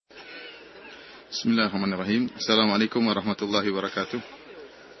Bismillahirrahmanirrahim. Assalamualaikum warahmatullahi wabarakatuh.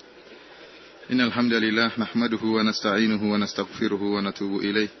 Innal hamdalillah nahmaduhu wa nasta'inuhu wa nastaghfiruhu wa natubu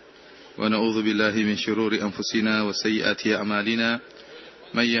ilaih wa na'udzu billahi min shururi anfusina wa sayyiati a'malina.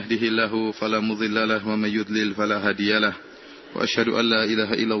 May yahdihillahu fala mudilla lahu wa may yudlil fala hadiyalah. Wa asyhadu an la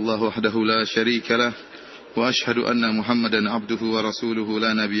ilaha illallah wahdahu la syarika lah wa asyhadu anna Muhammadan 'abduhu wa rasuluhu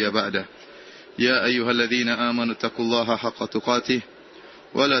la nabiyya ba'dah. Ya ayyuhalladzina amanu taqullaha haqqa tuqatih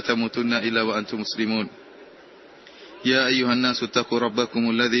ولا تموتن إلا وأنتم مسلمون يا أيها الناس اتقوا ربكم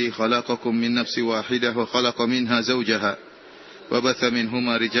الذي خلقكم من نفس واحدة وخلق منها زوجها وبث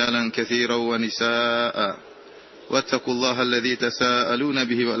منهما رجالا كثيرا ونساء واتقوا الله الذي تساءلون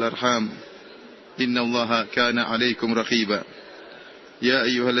به والأرحام إن الله كان عليكم رقيبا يا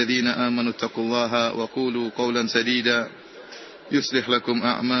أيها الذين آمنوا اتقوا الله وقولوا قولا سديدا يصلح لكم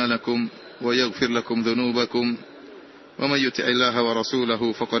أعمالكم ويغفر لكم ذنوبكم ومن يطع الله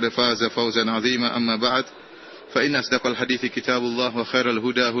ورسوله فقد فاز فوزا عظيما أما بعد فإن أصدق الحديث كتاب الله وخير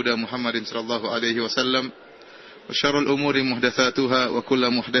الهدى هدى محمد صلى الله عليه وسلم وشر الأمور محدثاتها وكل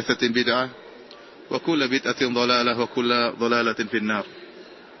محدثة بدعة وكل بدعة ضلالة وكل ضلالة في النار.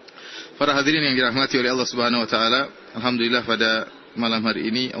 Para hadirin yang dirahmati oleh Allah Subhanahu wa taala, alhamdulillah pada malam hari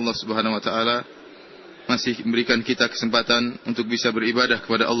ini Allah Subhanahu wa taala masih memberikan kita kesempatan untuk bisa beribadah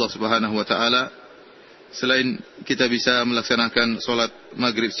kepada Allah Subhanahu wa taala. Selain kita bisa melaksanakan solat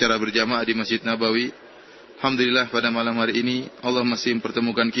maghrib secara berjamaah di Masjid Nabawi, alhamdulillah pada malam hari ini Allah masih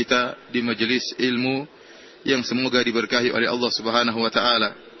mempertemukan kita di majelis ilmu yang semoga diberkahi oleh Allah Subhanahu wa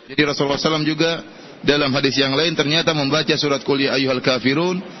taala. Jadi Rasulullah SAW juga dalam hadis yang lain ternyata membaca surat Qul ya ayyuhal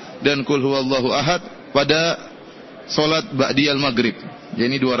kafirun dan Qul huwallahu ahad pada solat ba'diyal maghrib.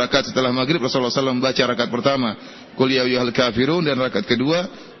 Jadi 2 rakaat setelah maghrib Rasulullah SAW membaca rakaat pertama Qul ya ayyuhal kafirun dan rakaat kedua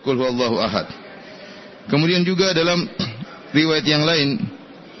Qul huwallahu ahad. Kemudian juga dalam riwayat yang lain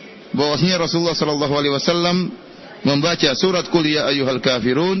bahwasanya Rasulullah sallallahu alaihi wasallam membaca surat Qul ya ayyuhal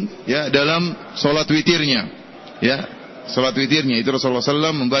kafirun ya dalam salat witirnya. Ya, salat witirnya itu Rasulullah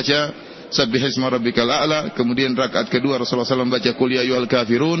sallallahu membaca Sabbihisma rabbikal a'la, kemudian rakaat kedua Rasulullah sallallahu membaca Qul ya ayyuhal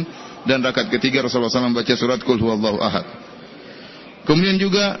kafirun dan rakaat ketiga Rasulullah sallallahu membaca surat Qul huwallahu ahad. Kemudian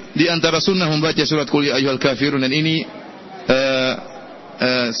juga di antara sunnah membaca surat Qul ya ayyuhal kafirun dan ini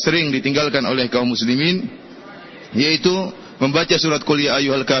sering ditinggalkan oleh kaum muslimin, yaitu membaca surat Qul ya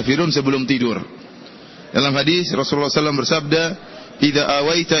ayyuhal kafirun sebelum tidur. Dalam hadis Rasulullah SAW bersabda, "Idza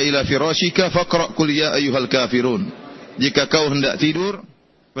awaita ila firashika faqra Qul ya ayyuhal kafirun." Jika kau hendak tidur,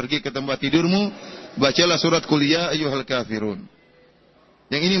 pergi ke tempat tidurmu, bacalah surat Qul ya ayyuhal kafirun.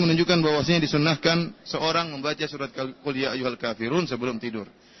 Yang ini menunjukkan bahwasanya disunnahkan seorang membaca surat Qul ya ayyuhal kafirun sebelum tidur.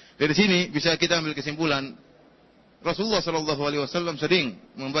 Dari sini bisa kita ambil kesimpulan Rasulullah sallallahu alaihi wasallam sering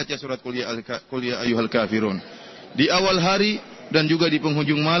membaca surat Qul ya ayyuhal kafirun di awal hari dan juga di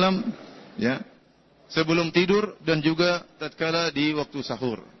penghujung malam, ya, sebelum tidur dan juga tatkala di waktu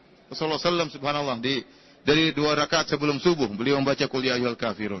sahur. Rasulullah sallallahu subhanallah dari 2 rakaat sebelum subuh beliau membaca Qul ya ayyuhal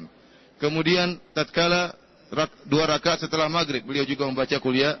kafirun. Kemudian tatkala 2 rakaat setelah maghrib beliau juga membaca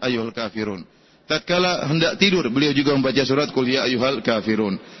Qul ya ayyuhal kafirun. Tatkala hendak tidur beliau juga membaca surat Qul ya ayyuhal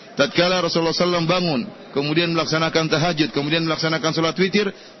kafirun. Tatkala Rasulullah SAW bangun, kemudian melaksanakan tahajud, kemudian melaksanakan salat witir,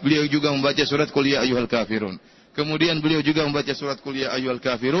 beliau juga membaca surat Qul ya ayyuhal kafirun. Kemudian beliau juga membaca surat Qul ya ayyuhal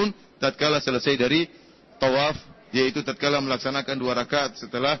kafirun tatkala selesai dari tawaf, yaitu tatkala melaksanakan 2 rakaat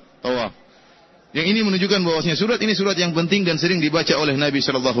setelah tawaf. Yang ini menunjukkan bahwasanya surat ini surat yang penting dan sering dibaca oleh Nabi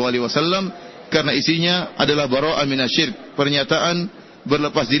sallallahu alaihi wasallam karena isinya adalah bara'ah minasyirk, pernyataan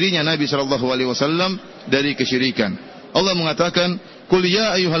berlepas dirinya Nabi sallallahu alaihi wasallam dari kesyirikan. Allah mengatakan Qul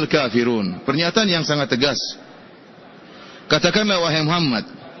ya ayyuhal kafirun, pernyataan yang sangat tegas. Katakanlah wahai Muhammad,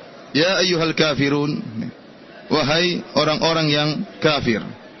 ya ayyuhal kafirun, wahai orang-orang yang kafir.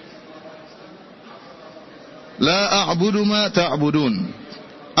 La a'budu ma ta'budun,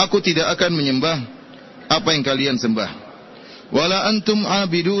 aku tidak akan menyembah apa yang kalian sembah. Wala antum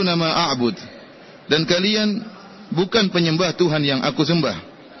abiduna ma a'bud, dan kalian bukan penyembah Tuhan yang aku sembah.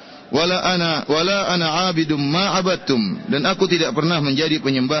 Wala ana abidum ma abadtum, dan aku tidak pernah menjadi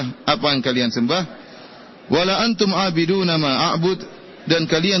penyembah apa yang kalian sembah. Wala antum abiduna ma a'bud, dan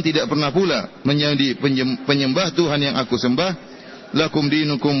kalian tidak pernah pula menjadi penyembah Tuhan yang aku sembah. Lakum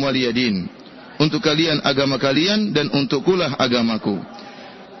dinukum waliyadin, untuk kalian agama kalian dan untukkulah agamaku.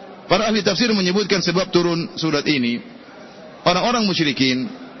 Para ahli tafsir menyebutkan sebab turun surat ini, orang-orang musyrikin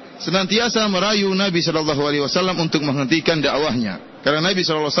senantiasa merayu Nabi sallallahu alaihi wasallam untuk menghentikan dakwahnya. Karena Nabi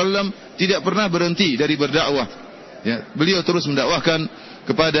sallallahu alaihi wasallam tidak pernah berhenti dari berdakwah. Ya, beliau terus mendakwahkan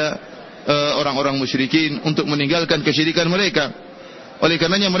kepada orang-orang musyrikin untuk meninggalkan kesyirikan mereka. Oleh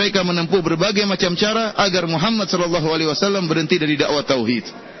karenanya mereka menempuh berbagai macam cara agar Muhammad sallallahu alaihi wasallam berhenti dari dakwah tauhid.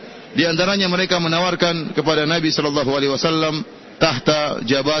 Di antaranya mereka menawarkan kepada Nabi sallallahu alaihi wasallam tahta,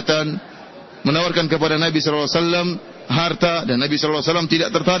 jabatan, menawarkan kepada Nabi sallallahu alaihi wasallam harta, dan Nabi sallallahu alaihi wasallam tidak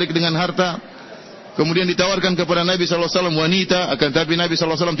tertarik dengan harta. Kemudian ditawarkan kepada Nabi sallallahu alaihi wasallam wanita, akan tapi Nabi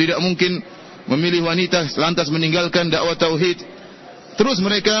sallallahu alaihi wasallam tidak mungkin memilih wanita lantas meninggalkan dakwah tauhid. Terus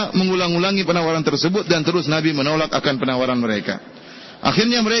mereka mengulang-ulangi penawaran tersebut dan terus Nabi menolak akan penawaran mereka.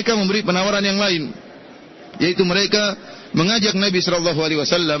 Akhirnya mereka memberi penawaran yang lain, yaitu mereka mengajak Nabi sallallahu alaihi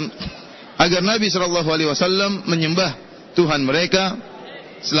wasallam agar Nabi sallallahu alaihi wasallam menyembah Tuhan mereka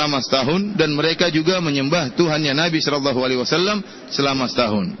selama setahun, dan mereka juga menyembah Tuhannya Nabi sallallahu alaihi wasallam selama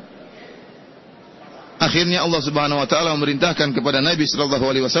setahun. Akhirnya Allah Subhanahu wa taala memerintahkan kepada Nabi sallallahu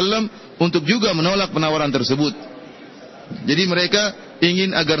alaihi wasallam untuk juga menolak penawaran tersebut. Jadi mereka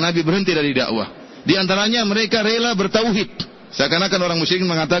ingin agar Nabi berhenti dari dakwah. Di antaranya mereka rela bertauhid. Seakan-akan orang musyrikin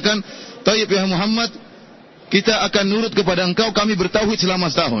mengatakan, "Thayyib ya Muhammad, kita akan nurut kepada engkau, kami bertauhid selama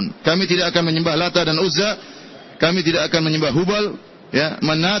setahun. Kami tidak akan menyembah Lata dan Uzza, kami tidak akan menyembah Hubal, ya,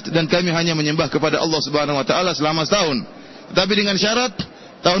 Manat, dan kami hanya menyembah kepada Allah Subhanahu wa taala selama setahun. Tapi dengan syarat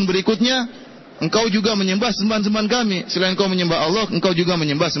tahun berikutnya engkau juga menyembah sembahan-sembahan kami. Selain engkau menyembah Allah, engkau juga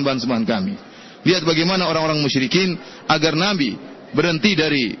menyembah sembahan-sembahan kami." Lihat bagaimana orang-orang musyrikin agar Nabi berhenti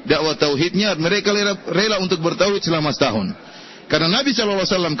dari dakwah tauhidnya, mereka rela untuk bertauhid selama setahun. Karena Nabi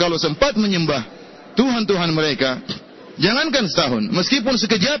SAW kalau sempat menyembah Tuhan-Tuhan mereka, jangankan setahun, meskipun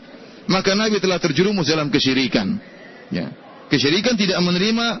sekejap, maka Nabi telah terjerumus dalam kesyirikan. Ya. Kesyirikan tidak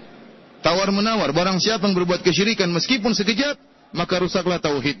menerima tawar-menawar. Barang siapa yang berbuat kesyirikan meskipun sekejap, maka rusaklah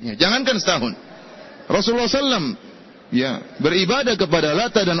tauhidnya. Jangankan setahun. Rasulullah SAW beribadah kepada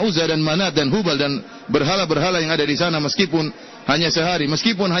Lata dan Uzza dan Manat dan Hubal dan berhala-berhala yang ada di sana meskipun hanya sehari,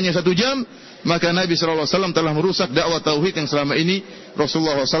 meskipun hanya 1 jam, maka Nabi SAW telah merusak dakwah tauhid yang selama ini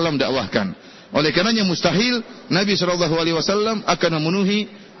Rasulullah SAW dakwahkan. Oleh karenanya mustahil Nabi SAW akan memenuhi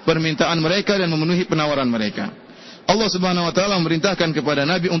permintaan mereka dan memenuhi penawaran mereka. Allah Subhanahu wa taala memerintahkan kepada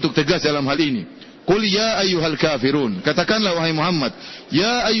Nabi untuk tegas dalam hal ini. Qul ya ayyuhal kafirun. Katakanlah wahai Muhammad,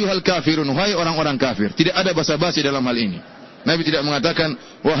 ya ayyuhal kafirun, wahai orang-orang kafir. Tidak ada basa-basi dalam hal ini. Nabi tidak mengatakan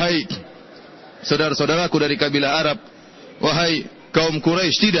wahai saudara-saudaraku dari kabilah Arab, wahai kaum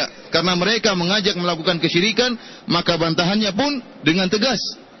Quraisy, tidak. Karena mereka mengajak melakukan kesyirikan, maka bantahannya pun dengan tegas.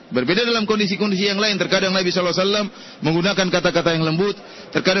 Berbeda dalam kondisi-kondisi yang lain. Terkadang Nabi SAW menggunakan kata-kata yang lembut.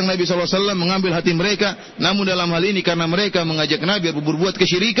 Terkadang Nabi SAW mengambil hati mereka. Namun dalam hal ini karena mereka mengajak Nabi berbuat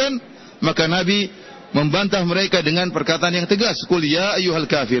kesyirikan, maka Nabi membantah mereka dengan perkataan yang tegas. Qul ya ayyuhal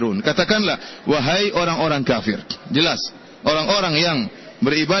kafirun. Katakanlah wahai orang-orang kafir. Jelas. Orang-orang yang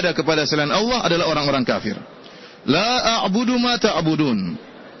beribadah kepada selain Allah adalah orang-orang kafir. La a'budu ma ta'budun.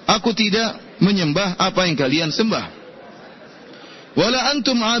 Aku tidak menyembah apa yang kalian sembah. Wala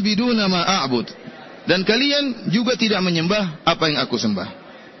antum abiduna ma a'bud. Dan kalian juga tidak menyembah apa yang aku sembah.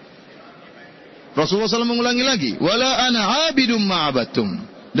 Rasulullah SAW mengulangi lagi, wala ana abidum ma abattum.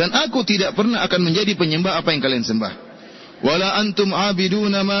 Dan aku tidak pernah akan menjadi penyembah apa yang kalian sembah. Wala antum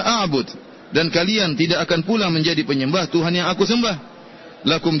abiduna ma a'bud. Dan kalian tidak akan pula menjadi penyembah Tuhan yang aku sembah.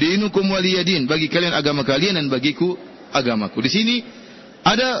 Lakum dinukum waliyadin. Bagi kalian agama kalian dan bagiku agamaku. Di sini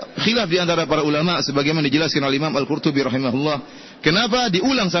ada khilaf di antara para ulama sebagaimana dijelaskan oleh Imam Al-Qurtubi rahimahullah. Kenapa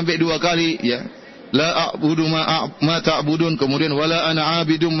diulang sampai 2 kali, ya? La a'budu ma ta'budun, kemudian wala ana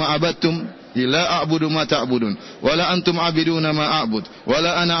 'abidum ma abattum. La a'budu ma ta'budun, wala antum 'abiduna ma a'bud,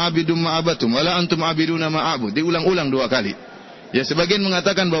 wala ana 'abidum ma abattum, wala antum 'abiduna ma a'bud. Diulang-ulang 2 kali. Ya, sebagian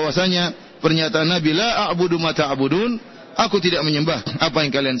mengatakan bahwasanya pernyataan Nabi la a'budu ma ta'budun, aku tidak menyembah apa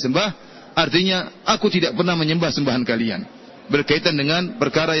yang kalian sembah, artinya aku tidak pernah menyembah sembahan kalian. Berkaitan dengan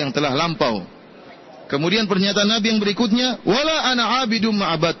perkara yang telah lampau. Kemudian pernyataan Nabi yang berikutnya, wala ana 'abidum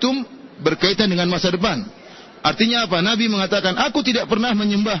ma abattum, berkaitan dengan masa depan. Artinya apa? Nabi mengatakan, aku tidak pernah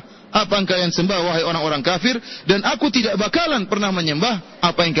menyembah apa yang kalian sembah wahai orang-orang kafir, dan aku tidak bakalan pernah menyembah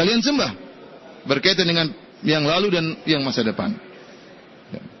apa yang kalian sembah. Berkaitan dengan yang lalu dan yang masa depan.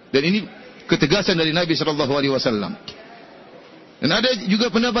 Dan ini ketegasan dari Nabi SAW. Dan ada juga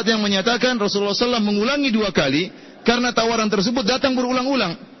pendapat yang menyatakan Rasulullah SAW mengulangi 2 kali karena tawaran tersebut datang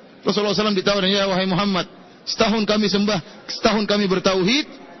berulang-ulang. Rasulullah SAW ditawarin, ya wahai Muhammad, setahun kami sembah, setahun kami bertauhid,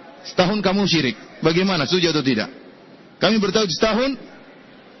 setahun kamu syirik. Bagaimana, setuju atau tidak? Kami bertauhid setahun,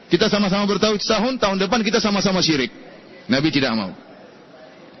 kita sama-sama bertauhid setahun, tahun depan kita sama-sama syirik. Nabi tidak mau.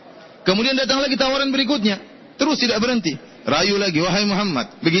 Kemudian datang lagi tawaran berikutnya, terus tidak berhenti. Rayu lagi, wahai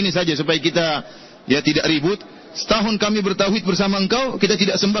Muhammad, begini saja supaya kita tidak ribut. Setahun kami bertauhid bersama engkau, kita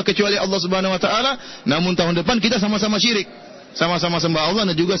tidak sembah kecuali Allah Subhanahu wa taala, namun tahun depan kita sama-sama syirik. Sama-sama sembah Allah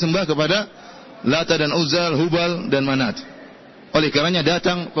dan juga sembah kepada Lata dan Uzza, Hubal dan Manat. Oleh karenanya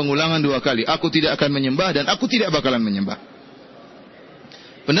datang pengulangan 2 kali. Aku tidak akan menyembah dan aku tidak bakalan menyembah.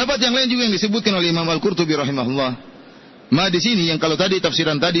 Pendapat yang lain juga yang disebutkan oleh Imam Al-Qurtubi rahimahullah. Ma di sini yang kalau tadi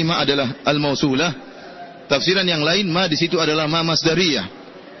tafsiran tadi ma adalah al-mausulah. Tafsiran yang lain ma di situ adalah ma masdariyah.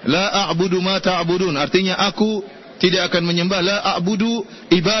 La a'budu ma ta'budun. Artinya aku tidak akan menyembah, la a'budu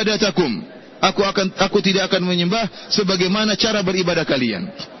ibadatakum. Aku tidak akan menyembah sebagaimana cara beribadah kalian.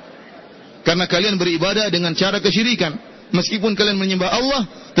 Karena kalian beribadah dengan cara kesyirikan. Meskipun kalian menyembah Allah,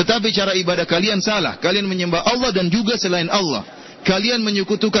 tetapi cara ibadah kalian salah. Kalian menyembah Allah dan juga selain Allah. Kalian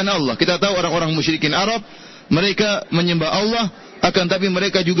menyekutukan Allah. Kita tahu orang-orang musyrikin Arab, mereka menyembah Allah, akan tapi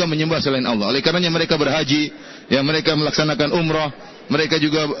mereka juga menyembah selain Allah. Oleh karenanya mereka berhaji, ya mereka melaksanakan umrah, mereka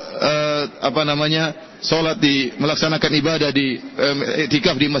juga salat melaksanakan ibadah di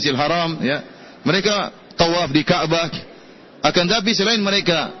i'tikaf di Masjidil Haram, ya. Mereka tawaf di Ka'bah. Akan tapi selain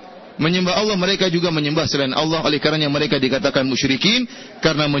mereka menyembah Allah, mereka juga menyembah selain Allah. Oleh karenanya mereka dikatakan musyrikin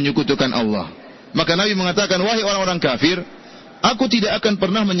karena menyekutukan Allah. Maka Nabi mengatakan, wahai orang-orang kafir, aku tidak akan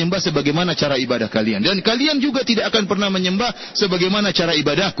pernah menyembah sebagaimana cara ibadah kalian. Dan kalian juga tidak akan pernah menyembah sebagaimana cara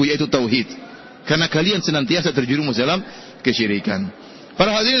ibadahku, yaitu tauhid. Karena kalian senantiasa terjerumus dalam kesyirikan.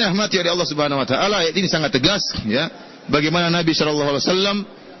 Para hadirin rahmati oleh Allah Subhanahu wa taala, ayat ini sangat tegas, ya. Bagaimana Nabi sallallahu alaihi wasallam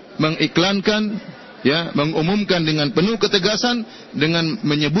mengiklankan, ya, mengumumkan dengan penuh ketegasan dengan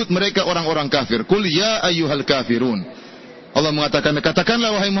menyebut mereka orang-orang kafir. Qul ya ayyuhal kafirun. Allah mengatakan,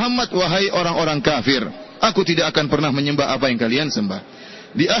 katakanlah wahai Muhammad, wahai orang-orang kafir, aku tidak akan pernah menyembah apa yang kalian sembah.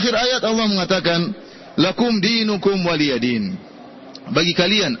 Di akhir ayat Allah mengatakan, lakum dinukum waliyadin. Bagi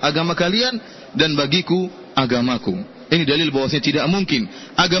kalian agama kalian dan bagiku agamaku. Ini dalil bahwasanya tidak mungkin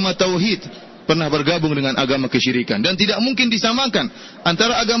agama tauhid pernah bergabung dengan agama kesyirikan, dan tidak mungkin disamakan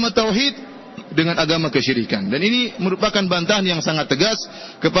antara agama tauhid dengan agama kesyirikan. Dan ini merupakan bantahan yang sangat tegas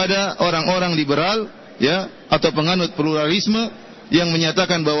kepada orang-orang liberal, ya, atau penganut pluralisme yang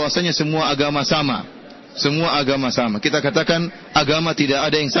menyatakan bahwasanya semua agama sama. Semua agama sama. Kita katakan agama tidak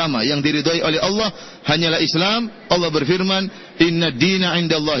ada yang sama. Yang diridhai oleh Allah hanyalah Islam. Allah berfirman, "Inna dina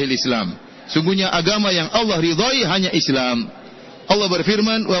 'indallahil Islam." Sungguhnya agama yang Allah ridhai hanya Islam. Allah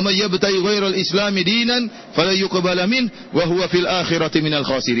berfirman, "Wa may yabtaghi ghairal islami dinan fala yuqbala min wa huwa fil akhirati minal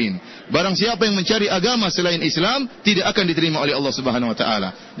khasirin." Barang siapa yang mencari agama selain Islam, tidak akan diterima oleh Allah Subhanahu wa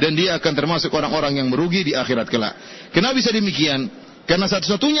taala, dan dia akan termasuk orang-orang yang merugi di akhirat kelak. Kenapa bisa demikian? Karena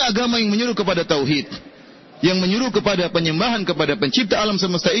satu-satunya agama yang menyuruh kepada tauhid, yang menyuruh kepada penyembahan kepada pencipta alam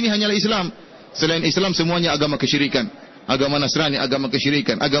semesta ini hanyalah Islam. Selain Islam semuanya agama kesyirikan. Agama Nasrani, agama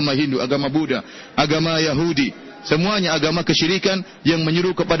kesyirikan. Agama Hindu, agama Buddha, agama Yahudi. Semuanya agama kesyirikan yang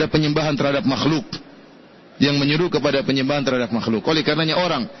menyuruh kepada penyembahan terhadap makhluk. Yang menyuruh kepada penyembahan terhadap makhluk. Oleh karenanya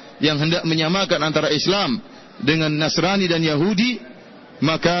orang yang hendak menyamakan antara Islam dengan Nasrani dan Yahudi,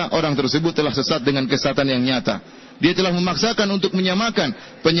 maka orang tersebut telah sesat dengan kesesatan yang nyata. Dia telah memaksakan untuk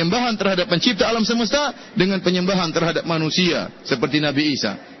menyamakan penyembahan terhadap pencipta alam semesta dengan penyembahan terhadap manusia seperti Nabi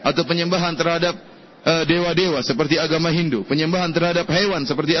Isa, atau penyembahan terhadap dewa-dewa seperti agama Hindu, penyembahan terhadap hewan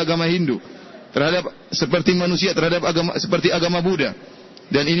seperti agama Hindu, terhadap seperti manusia terhadap agama seperti agama Buddha.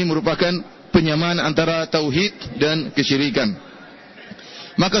 Dan ini merupakan penyamaan antara tauhid dan kesyirikan.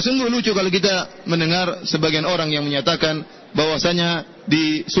 Maka sungguh lucu kalau kita mendengar sebagian orang yang menyatakan bahwasanya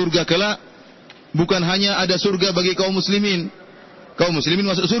di surga kelak bukan hanya ada surga bagi kaum muslimin. Kaum muslimin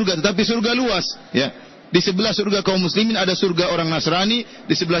masuk surga, tetapi surga luas, ya. Di sebelah surga kaum muslimin ada surga orang Nasrani,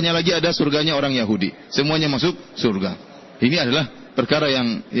 di sebelahnya lagi ada surganya orang Yahudi. Semuanya masuk surga. Ini adalah perkara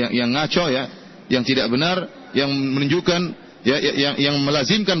yang ngaco, ya, yang tidak benar, yang menunjukkan, ya, yang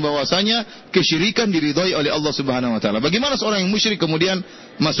melazimkan bahwasanya kesyirikan diridhai oleh Allah Subhanahu wa taala. Bagaimana seorang yang musyrik kemudian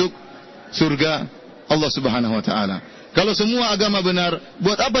masuk surga Allah Subhanahu wa taala? Kalau semua agama benar,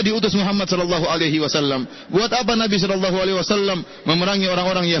 buat apa diutus Muhammad sallallahu alaihi wasallam? Buat apa Nabi sallallahu alaihi wasallam memerangi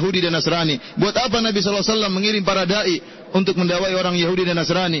orang-orang Yahudi dan Nasrani? Buat apa Nabi sallallahu alaihi wasallam mengirim para dai untuk mendakwai orang Yahudi dan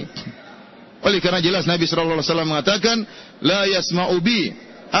Nasrani? Oleh karena jelas Nabi sallallahu alaihi wasallam mengatakan, "La yasma'u bi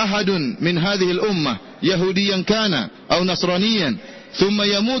ahadun min hadhihi al-ummah yahudiyan kana aw nasraniyan thumma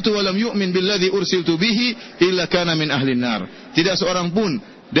yamutu wa lam yu'min billadhi ursiltu bihi illa kana min ahli an-nar." Tidak seorang pun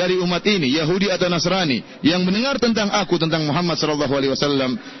dari umat ini, Yahudi atau Nasrani, yang mendengar tentang aku, tentang Muhammad sallallahu alaihi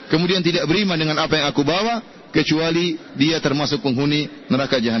wasallam, kemudian tidak beriman dengan apa yang aku bawa, kecuali dia termasuk penghuni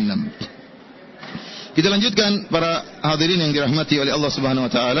neraka jahanam. Kita lanjutkan para hadirin yang dirahmati oleh Allah Subhanahu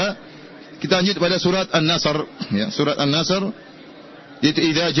wa taala. Kita lanjut pada surat An-Nasr, ya, surat An-Nasr, yaitu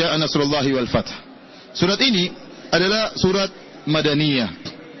idza jaa nasrullahi wal fath. Surat ini adalah surat madaniyah.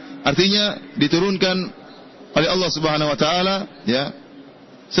 Artinya diturunkan oleh Allah Subhanahu wa taala, ya,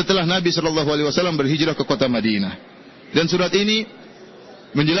 setelah Nabi sallallahu alaihi wasallam berhijrah ke kota Madinah. Dan surat ini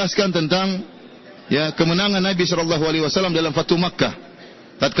menjelaskan tentang, ya, kemenangan Nabi sallallahu alaihi wasallam dalam Fathu Makkah.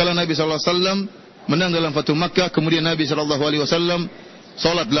 Tatkala Nabi sallallahu alaihi wasallam menang dalam Fathu Makkah, kemudian Nabi sallallahu alaihi wasallam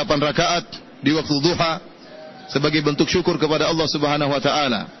salat 8 rakaat di waktu duha sebagai bentuk syukur kepada Allah Subhanahu wa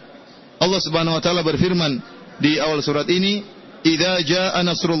taala. Allah Subhanahu wa taala berfirman di awal surat ini, "Idza jaa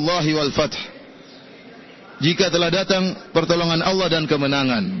nasrullahi wal fath." Jika telah datang pertolongan Allah dan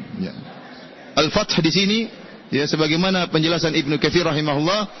kemenangan. Ya. Al-fath di sini, ya, sebagaimana penjelasan Ibnu Katsir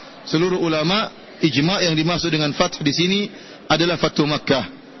rahimahullah, seluruh ulama ijma' yang dimaksud dengan fath di sini adalah Fathu Makkah,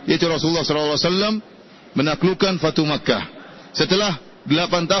 yaitu Rasulullah SAW menaklukkan Fathu Makkah. Setelah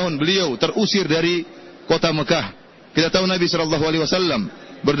 8 tahun beliau terusir dari kota Mekah. Kita tahu Nabi SAW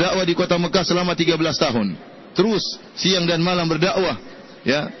berdakwah di kota Mekah selama 13 tahun. Terus siang dan malam berdakwah,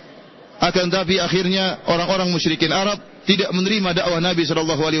 ya. Akan tapi akhirnya orang-orang musyrikin Arab tidak menerima dakwah Nabi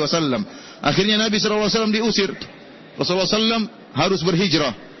SAW. Akhirnya Nabi SAW diusir. Rasulullah SAW harus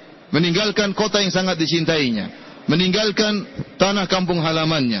berhijrah, meninggalkan kota yang sangat dicintainya, meninggalkan tanah kampung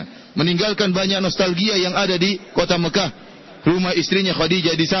halamannya, meninggalkan banyak nostalgia yang ada di kota Mekah. Rumah istrinya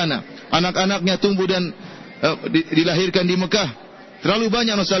Khadijah di sana, anak-anaknya tumbuh dan dilahirkan di Mekah. Terlalu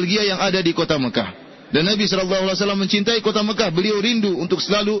banyak nostalgia yang ada di kota Mekah. Dan Nabi SAW mencintai kota Mekah. Beliau rindu untuk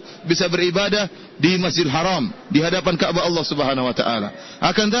selalu bisa beribadah di Masjidil Haram, di hadapan Ka'bah Allah Subhanahu wa taala.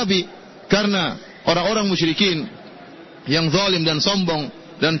 Akan tapi karena orang-orang musyrikin yang zalim dan sombong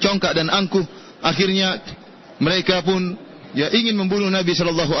dan congkak dan angkuh, akhirnya mereka pun ingin membunuh Nabi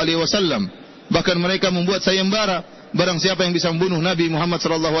SAW. Bahkan mereka membuat sayembara, barang siapa yang bisa membunuh Nabi Muhammad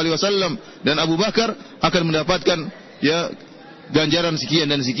SAW dan Abu Bakar akan mendapatkan ganjaran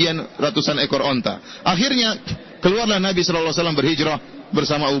sekian dan sekian ratusan ekor onta. Akhirnya keluarlah Nabi SAW berhijrah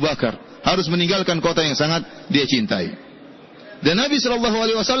bersama Abu Bakar, harus meninggalkan kota yang sangat dia cintai. Dan Nabi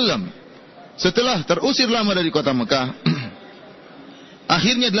SAW setelah terusir lama dari kota Mekah,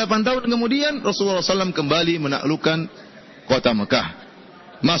 akhirnya 8 tahun kemudian Rasulullah SAW kembali menaklukkan kota Mekah,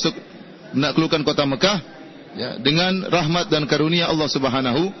 masuk menaklukkan kota Mekah, ya, dengan rahmat dan karunia Allah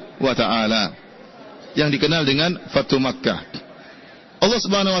Subhanahu wa taala yang dikenal dengan Fathu Makkah. Allah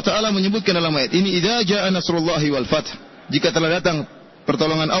Subhanahu wa taala menyebutkan dalam ayat ini, "Idza jaa nasrullahi wal fath." Jika telah datang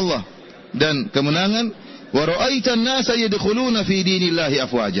pertolongan Allah dan kemenangan, wa ra'aitan nasa yadkhuluna fi dinillahi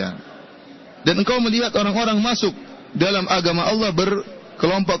afwaja. Dan engkau melihat orang-orang masuk dalam agama Allah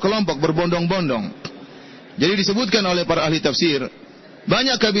berkelompok-kelompok, berbondong-bondong. Jadi disebutkan oleh para ahli tafsir,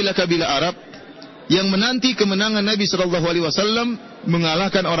 banyak kabilah-kabilah Arab yang menanti kemenangan Nabi SAW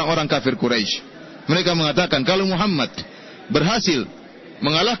mengalahkan orang-orang kafir Quraisy. Mereka mengatakan, kalau Muhammad berhasil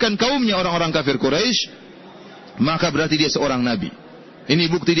mengalahkan kaumnya orang-orang kafir Quraisy, maka berarti dia seorang nabi. Ini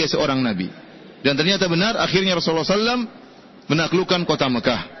bukti dia seorang nabi. Dan ternyata benar, akhirnya Rasulullah SAW menaklukkan kota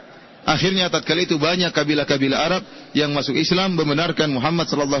Mekah. Akhirnya tatkala itu banyak kabilah-kabilah Arab yang masuk Islam, membenarkan Muhammad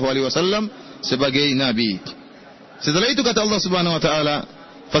SAW sebagai nabi. Setelah itu kata Allah Subhanahu wa taala,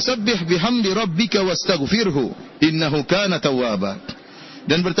 "Fasabbih bihamdi rabbika wastaghfirhu innahu kana tawwaba."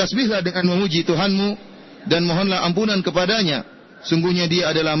 Dan bertasbihlah dengan memuji Tuhanmu dan mohonlah ampunan kepadanya, sungguhnya dia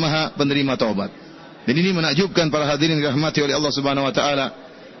adalah maha penerima taubat. Dan ini menakjubkan para hadirin dirahmati oleh Allah Subhanahu wa taala.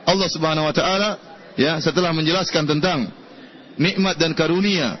 Allah Subhanahu wa taala, ya, setelah menjelaskan tentang nikmat dan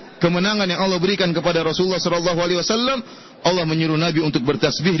karunia, kemenangan yang Allah berikan kepada Rasulullah SAW, Allah menyuruh Nabi untuk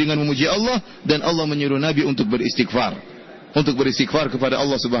bertasbih dengan memuji Allah, dan Allah menyuruh Nabi untuk beristighfar. Untuk beristighfar kepada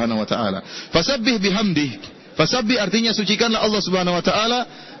Allah Subhanahu wa taala. Fasabbih bihamdi. Fasabbih artinya sucikanlah Allah Subhanahu wa taala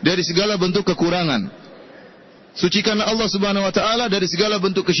dari segala bentuk kekurangan. Sucikanlah Allah Subhanahu wa taala dari segala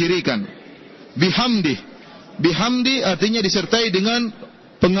bentuk kesyirikan. Bihamdi. Bihamdi artinya disertai dengan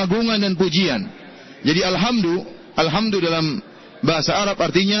pengagungan dan pujian. Jadi alhamdu dalam bahasa Arab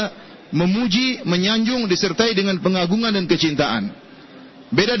artinya memuji, menyanjung disertai dengan pengagungan dan kecintaan.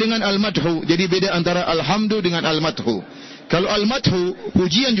 Beda dengan al-madhu. Jadi beda antara alhamdu dengan al-madhu. Kalau al-madhu,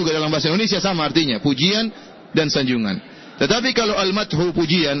 pujian juga dalam bahasa Indonesia sama artinya, pujian dan sanjungan. Tetapi kalau al-madhu,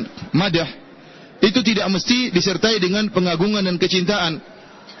 pujian, madah, itu tidak mesti disertai dengan pengagungan dan kecintaan.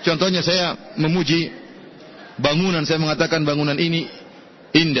 Contohnya saya memuji bangunan, saya mengatakan bangunan ini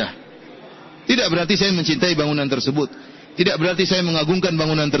indah. Tidak berarti saya mencintai bangunan tersebut. Tidak berarti saya mengagungkan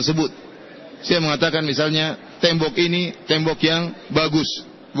bangunan tersebut. Saya mengatakan misalnya tembok ini tembok yang bagus.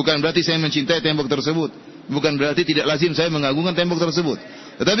 Bukan berarti saya mencintai tembok tersebut. Bukan berarti tidak lazim saya mengagungkan tembok tersebut.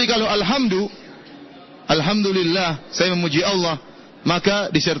 Tetapi kalau alhamdulillah, saya memuji Allah,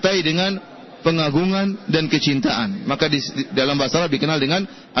 maka disertai dengan pengagungan dan kecintaan. Maka dalam bahasa Arab dikenal dengan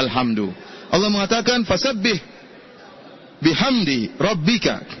alhamdu. Allah mengatakan fasabbih bihamdi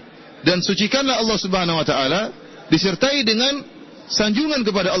rabbika, dan sucikanlah Allah Subhanahu wa taala disertai dengan sanjungan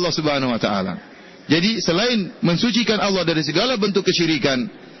kepada Allah Subhanahu wa taala. Jadi selain mensucikan Allah dari segala bentuk kesyirikan,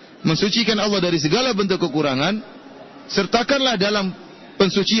 mensucikan Allah dari segala bentuk kekurangan, sertakanlah dalam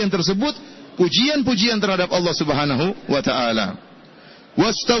pensucian tersebut pujian-pujian terhadap Allah Subhanahu wa taala.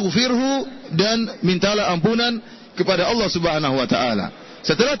 wastaghfirhu, dan mintalah ampunan kepada Allah Subhanahu wa taala.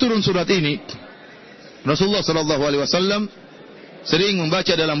 Setelah turun surat ini, Rasulullah sallallahu alaihi wasallam sering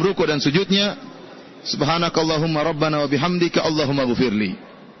membaca dalam ruku' dan sujudnya, subhanakallahumma rabbana wa bihamdika Allahumma ghfirli.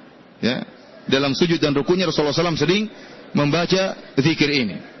 Ya, dalam sujud dan ruku'nya Rasulullah SAW sering membaca zikir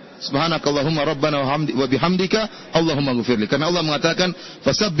ini. Subhanakallahumma rabbana wa bihamdika Allahumma ghfirli. Karena Allah mengatakan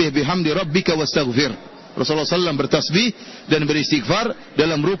fasabbih bihamdi rabbika wastaghfir. Rasulullah SAW bertasbih dan beristighfar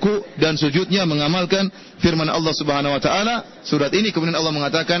dalam ruku dan sujudnya, mengamalkan firman Allah Subhanahu wa taala surat ini. Kemudian Allah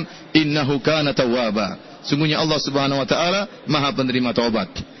mengatakan innahu kana tawwaba. Sungguhnya Allah Subhanahu wa taala Maha penerima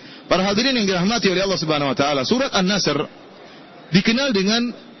taubat. Para hadirin yang dirahmati oleh Allah Subhanahu wa taala, surat An-Nasr dikenal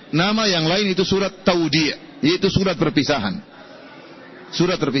dengan nama yang lain, itu surat Taudi', yaitu surat perpisahan.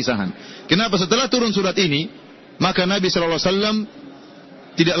 Surat perpisahan. Kenapa? Setelah turun surat ini, maka Nabi sallallahu alaihi wasallam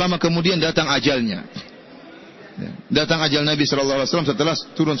tidak lama kemudian datang ajalnya. Datang ajal Nabi sallallahu alaihi wasallam setelah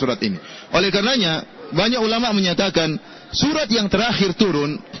turun surat ini. Oleh karenanya, banyak ulama menyatakan surat yang terakhir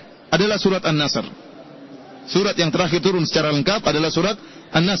turun adalah surat An-Nasr. Surat yang terakhir turun secara lengkap adalah surat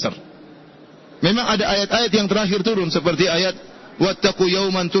An-Nasr. Memang ada ayat-ayat yang terakhir turun seperti ayat wattaqu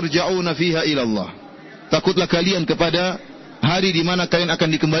yawman turja'una fiha ila Allah. Takutlah kalian kepada hari di mana kalian akan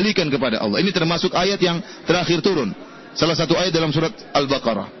dikembalikan kepada Allah. Ini termasuk ayat yang terakhir turun. Salah satu ayat dalam surat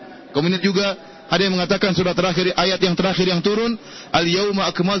Al-Baqarah. Kemudian juga ada yang mengatakan surat terakhir, ayat yang terakhir yang turun, al-yawma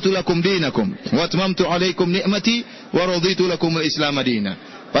akmaltu lakum dinakum wa atmamtu alaikum ni'mati wa raditu lakum al-islam madina.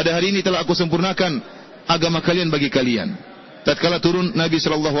 Pada hari ini telah aku sempurnakan agama kalian bagi kalian. Tatkala turun, Nabi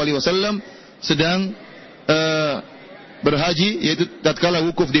sallallahu alaihi wasallam sedang berhaji, yaitu tatkala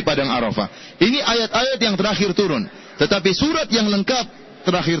wukuf di padang Arafah. Ini ayat-ayat yang terakhir turun. Tetapi surat yang lengkap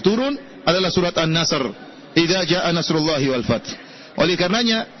terakhir turun adalah surat An-Nasr. Idza jaa nasrullahi wal fath. Oleh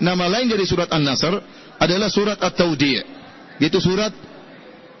karenanya, nama lain dari surat An-Nasr adalah surat At-Taudi', yaitu surat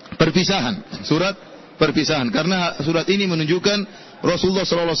perpisahan. Surat perpisahan. Karena surat ini menunjukkan Rasulullah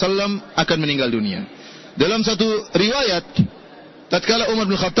SAW akan meninggal dunia. Dalam satu riwayat, tatkala Umar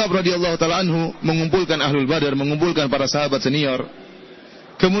bin Khattab radhiyallahu taala anhu mengumpulkan Ahlul Badar, mengumpulkan para sahabat senior,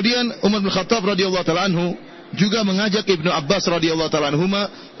 kemudian Umar bin Khattab radhiyallahu taala anhu juga mengajak Ibnu Abbas radhiyallahu taala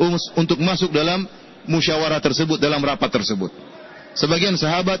anhuma untuk masuk dalam musyawarah tersebut, dalam rapat tersebut. Sebagian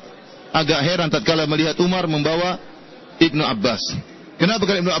sahabat agak heran tatkala melihat Umar membawa Ibnu Abbas. Kenapa?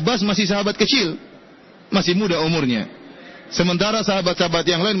 Karena Ibnu Abbas masih sahabat kecil, masih muda umurnya. Sementara sahabat-sahabat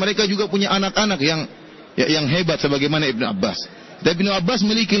yang lain mereka juga punya anak-anak yang hebat sebagaimana Ibnu Abbas. Dan Ibnu Abbas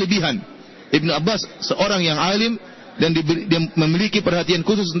memiliki lebihan. Ibnu Abbas seorang yang alim dan dia memiliki perhatian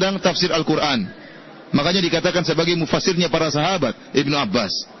khusus tentang tafsir Al-Quran. Makanya dikatakan sebagai mufassirnya para sahabat, Ibnu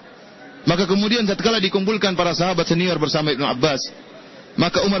Abbas. Maka kemudian tatkala dikumpulkan para sahabat senior bersama Ibnu Abbas,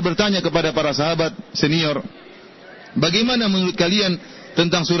 maka Umar bertanya kepada para sahabat senior, bagaimana menurut kalian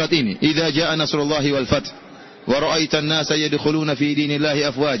tentang surat ini? Idza jaa nasrullahi wal fath wa ra'aitan nasa yadkhuluna fi dinillahi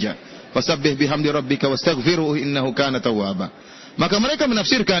afwaja fasabbih bihamdi rabbika wastaghfirhu innahu kana tawwaba. Maka mereka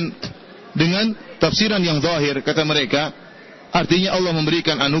menafsirkan dengan tafsiran yang zahir. Kata mereka, artinya Allah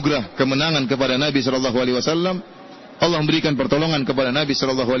memberikan anugerah kemenangan kepada Nabi sallallahu alaihi wasallam. Allah memberikan pertolongan kepada Nabi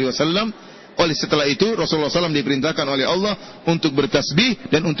sallallahu alaihi wasallam. Oleh setelah itu Rasulullah SAW diperintahkan oleh Allah untuk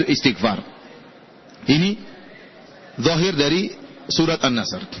bertasbih dan untuk istighfar. Ini zahir dari surat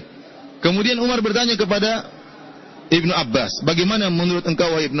An-Nasr. Kemudian Umar bertanya kepada Ibnu Abbas, bagaimana menurut engkau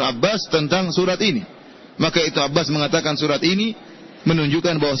wahai Ibnu Abbas tentang surat ini? Maka Ibnu Abbas mengatakan surat ini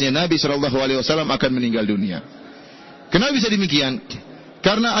menunjukkan bahwasanya Nabi sallallahu alaihi wasallam akan meninggal dunia. Kenapa bisa demikian?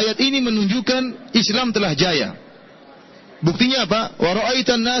 Karena ayat ini menunjukkan Islam telah jaya. Buktinya apa? Wa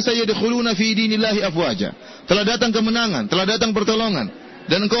ra'aitan nasa yadkhuluna fi dinillahi afwaja. Telah datang kemenangan, telah datang pertolongan,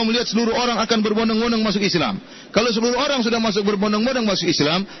 dan engkau melihat seluruh orang akan berbondong-bondong masuk Islam. Kalau seluruh orang sudah masuk berbondong-bondong masuk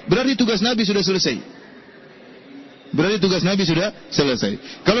Islam, berarti tugas Nabi sudah selesai. Berarti tugas Nabi sudah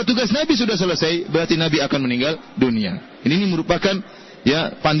selesai. Kalau tugas Nabi sudah selesai, berarti Nabi akan meninggal dunia. Ini merupakan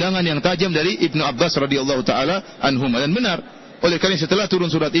pandangan yang tajam dari Ibnu Abbas radhiyallahu taala anhuma, dan benar. Oleh karena setelah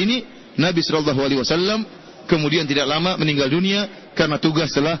turun surat ini, Nabi sallallahu alaihi wasallam kemudian tidak lama meninggal dunia karena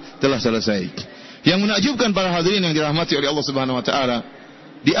tugas telah selesai. Yang menakjubkan para hadirin yang dirahmati oleh Allah Subhanahu wa taala,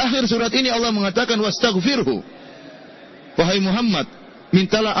 di akhir surat ini Allah mengatakan wastaghfirhu. Wahai Muhammad,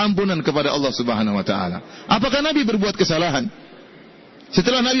 mintalah ampunan kepada Allah Subhanahu wa taala. Apakah Nabi berbuat kesalahan?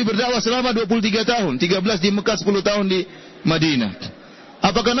 Setelah Nabi berdakwah selama 23 tahun, 13 di Mekah, 10 tahun di Madinah.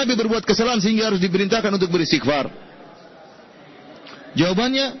 Apakah Nabi berbuat kesalahan sehingga harus diperintahkan untuk beristighfar?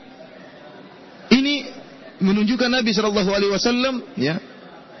 Jawabannya, ini menunjukkan Nabi sallallahu alaihi wasallam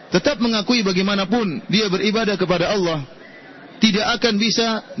tetap mengakui bagaimanapun dia beribadah kepada Allah tidak akan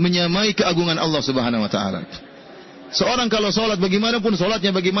bisa menyamai keagungan Allah Subhanahu wa taala. Seorang kalau sholat bagaimanapun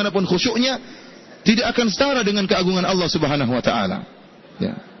sholatnya, bagaimanapun khusyuknya, tidak akan setara dengan keagungan Allah Subhanahu wa taala.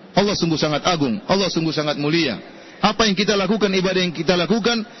 Ya. Allah sungguh sangat agung, Allah sungguh sangat mulia. Apa yang kita lakukan, ibadah yang kita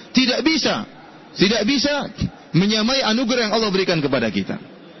lakukan tidak bisa menyamai anugerah yang Allah berikan kepada kita.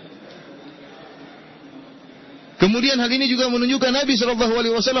 Kemudian hal ini juga menunjukkan Nabi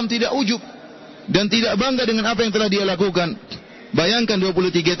SAW tidak ujub dan tidak bangga dengan apa yang telah dia lakukan. Bayangkan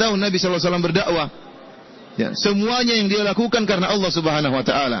 23 tahun Nabi SAW berdakwah. Ya, semuanya yang dia lakukan karena Allah Subhanahu wa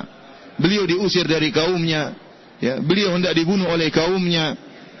taala. Beliau diusir dari kaumnya, ya, beliau hendak dibunuh oleh kaumnya.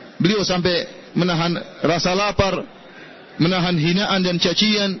 Beliau sampai menahan rasa lapar, menahan hinaan dan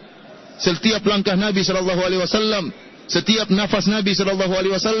cacian. Setiap langkah Nabi SAW, setiap nafas Nabi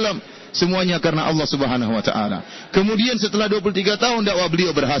SAW, semuanya karena Allah Subhanahu wa taala. Kemudian setelah 23 tahun dakwah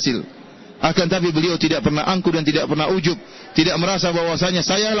beliau berhasil. Akan tapi beliau tidak pernah angkuh dan tidak pernah ujub, tidak merasa bahwasanya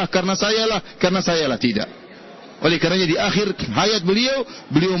sayalah, tidak. Oleh karenanya di akhir hayat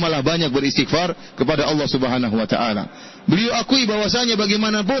beliau malah banyak beristighfar kepada Allah Subhanahu wa taala. Beliau akui bahwasanya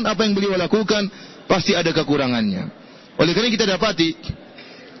bagaimanapun apa yang beliau lakukan pasti ada kekurangannya. Oleh karena kita dapati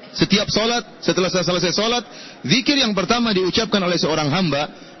setiap salat, setelah selesai salat, zikir yang pertama diucapkan oleh seorang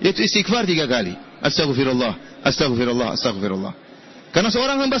hamba yaitu istighfar 3 kali. Astaghfirullah, astaghfirullah, astaghfirullah. Karena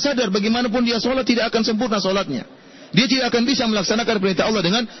seorang hamba sadar bagaimanapun dia salat tidak akan sempurna salatnya. Dia tidak akan bisa melaksanakan perintah Allah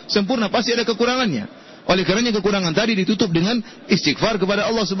dengan sempurna, pasti ada kekurangannya. Oleh karenanya kekurangan tadi ditutup dengan istighfar kepada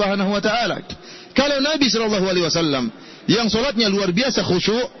Allah Subhanahu wa taala. Kalau Nabi sallallahu alaihi wasallam yang salatnya luar biasa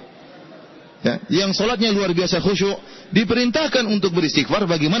khusyuk, ya, diperintahkan untuk beristighfar,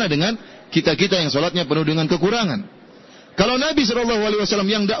 bagaimana dengan kita-kita yang salatnya penuh dengan kekurangan? Kalau Nabi sallallahu alaihi wasallam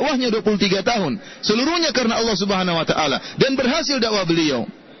yang dakwahnya 23 tahun, seluruhnya karena Allah Subhanahu wa taala dan berhasil dakwah beliau,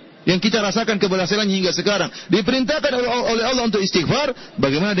 yang kita rasakan keberhasilannya hingga sekarang, diperintahkan oleh Allah untuk istighfar,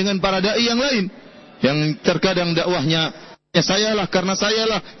 bagaimana dengan para dai yang lain? Yang terkadang dakwahnya sayalah, karena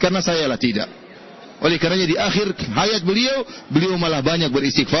sayalah, tidak. Oleh karenanya di akhir hayat beliau malah banyak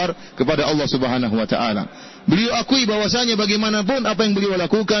beristighfar kepada Allah Subhanahu wa taala. Beliau akui bahwasanya bagaimanapun apa yang beliau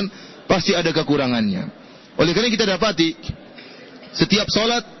lakukan pasti ada kekurangannya. Oleh karena kita dapati setiap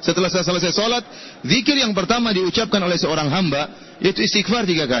salat, setelah selesai salat, zikir yang pertama diucapkan oleh seorang hamba yaitu istighfar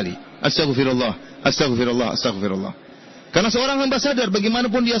 3 kali. Astaghfirullah, astaghfirullah, astaghfirullah. Karena seorang hamba sadar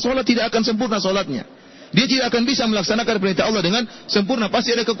bagaimanapun dia salat tidak akan sempurna salatnya. Dia tidak akan bisa melaksanakan perintah Allah dengan sempurna,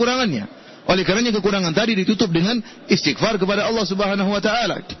 pasti ada kekurangannya. Oleh karenanya kekurangan tadi ditutup dengan istighfar kepada Allah Subhanahu wa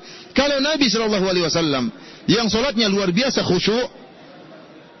taala. Kalau Nabi sallallahu alaihi wasallam yang salatnya luar biasa khusyuk,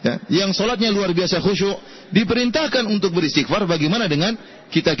 ya, diperintahkan untuk beristighfar, bagaimana dengan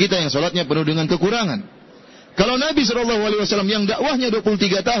kita-kita yang salatnya penuh dengan kekurangan? Kalau Nabi SAW yang dakwahnya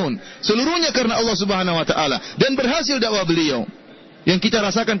 23 tahun, seluruhnya karena Allah Subhanahu wa taala dan berhasil dakwah beliau, yang kita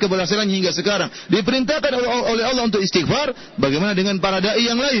rasakan keberhasilannya hingga sekarang, diperintahkan oleh Allah untuk istighfar, bagaimana dengan para dai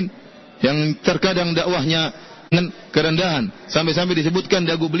yang lain, yang terkadang dakwahnya dengan kerendahan, sampai-sampai disebutkan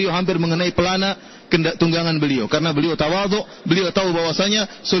dagu beliau hampir mengenai pelana tunggangan beliau, karena beliau tawadhu, beliau tahu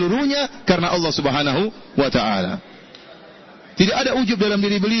bahwasanya seluruhnya karena Allah Subhanahu wa taala. Tidak ada ujub dalam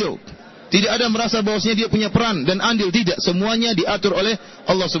diri beliau. Tidak ada merasa bahwasanya dia punya peran dan andil, tidak. Semuanya diatur oleh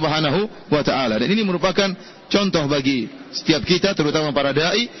Allah Subhanahu wa taala. Dan ini merupakan contoh bagi setiap kita, terutama para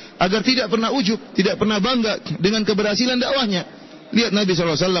dai, agar tidak pernah ujub, tidak pernah bangga dengan keberhasilan dakwahnya. Lihat Nabi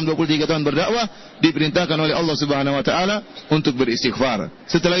SAW 23 tahun berdakwah, diperintahkan oleh Allah Subhanahu wa taala untuk beristighfar.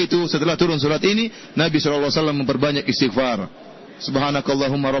 Setelah itu, setelah turun surat ini, Nabi SAW memperbanyak istighfar.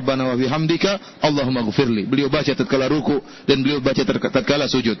 Subhanakallahumma rabbana wa bihamdika Allahumma ghfirli. Beliau baca tatkala ruku dan beliau baca tatkala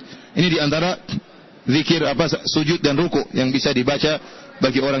sujud. Ini di antara zikir sujud dan ruku yang bisa dibaca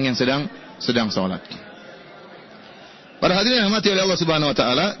bagi orang yang sedang salat. Para hadirin yang dirahmati oleh Allah Subhanahu wa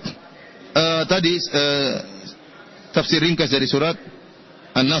taala, tadi tafsir ringkas dari surat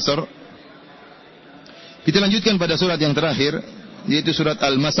An-Nasr. Kita lanjutkan pada surat yang terakhir, yaitu surat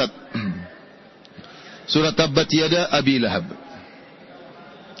Al-Masad. Surat Tabbat Yada Abi Lahab.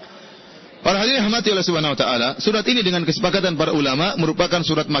 Para hadirin rahmati Allah Subhanahu wa taala, surat ini dengan kesepakatan para ulama merupakan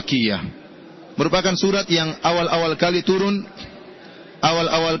surat Makkiyah. Merupakan surat yang awal-awal kali turun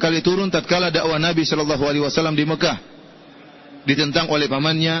tatkala dakwah Nabi sallallahu alaihi wasallam di Mekah, ditentang oleh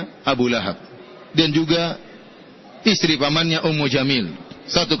pamannya Abu Lahab dan juga istri pamannya Ummu Jamil.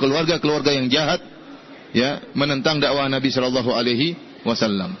 Satu keluarga yang jahat, ya, menentang dakwah Nabi sallallahu alaihi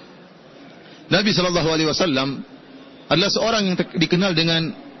wasallam. Nabi sallallahu alaihi wasallam adalah seorang yang dikenal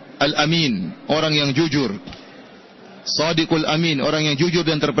dengan Al-Amin, orang yang jujur. Sadiqul Amin, orang yang jujur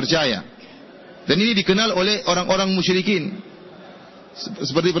dan terpercaya. Dan ini dikenal oleh orang-orang musyrikin.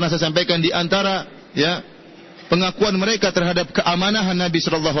 Seperti pernah saya sampaikan, di antara pengakuan mereka terhadap keamanahan Nabi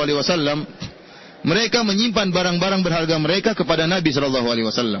sallallahu alaihi wasallam, mereka menyimpan barang-barang berharga mereka kepada Nabi sallallahu alaihi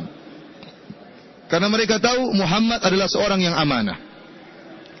wasallam. Karena mereka tahu Muhammad adalah seorang yang amanah.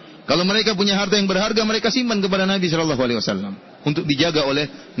 Kalau mereka punya harta yang berharga, mereka simpan kepada Nabi sallallahu alaihi wasallam untuk dijaga oleh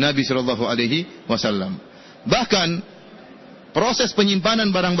Nabi sallallahu alaihi wasallam. Bahkan proses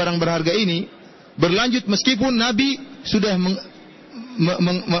penyimpanan barang-barang berharga ini berlanjut meskipun Nabi sudah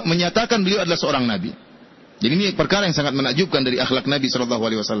menyatakan beliau adalah seorang nabi. Jadi ini perkara yang sangat menakjubkan dari akhlak Nabi sallallahu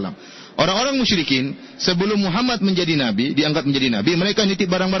alaihi wasallam. Orang-orang musyrikin sebelum Muhammad menjadi nabi, diangkat menjadi nabi, mereka nitip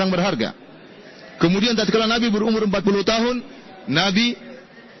barang-barang berharga. Kemudian tatkala Nabi berumur 40 tahun, Nabi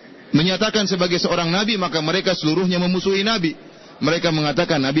menyatakan sebagai seorang nabi, maka mereka seluruhnya memusuhi Nabi. Mereka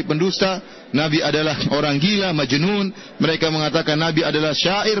mengatakan Nabi pendusta, Nabi adalah orang gila, majnun. Mereka mengatakan Nabi adalah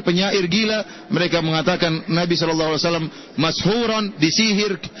syair, penyair gila. Mereka mengatakan Nabi SAW mashuron,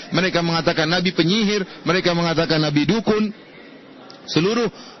 disihir. Mereka mengatakan Nabi penyihir. Mereka mengatakan Nabi dukun. Seluruh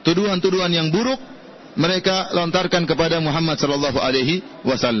tuduhan-tuduhan yang buruk mereka lontarkan kepada Muhammad SAW.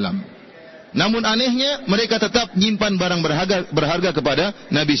 Namun anehnya mereka tetap nyimpan barang berharga kepada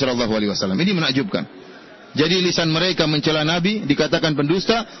Nabi SAW. Ini menakjubkan. Jadi lisan mereka mencela Nabi, dikatakan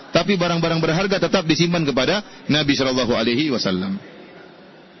pendusta, tapi barang-barang berharga tetap disimpan kepada Nabi sallallahu alaihi wasallam.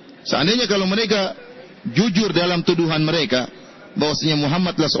 Seandainya kalau mereka jujur dalam tuduhan mereka bahwasanya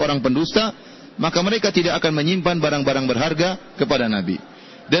Muhammad adalah seorang pendusta, maka mereka tidak akan menyimpan barang-barang berharga kepada Nabi.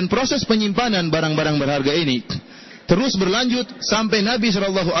 Dan proses penyimpanan barang-barang berharga ini terus berlanjut sampai Nabi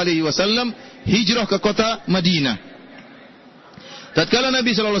sallallahu alaihi wasallam hijrah ke kota Madinah. Tatkala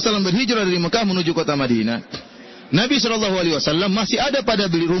Nabi sallallahu alaihi wasallam berhijrah dari Mekah menuju kota Madinah, Nabi sallallahu alaihi wasallam masih ada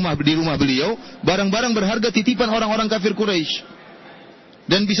di rumah beliau barang-barang berharga titipan orang-orang kafir Quraisy.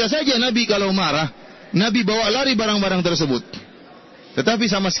 Dan bisa saja Nabi kalau marah, Nabi bawa lari barang-barang tersebut.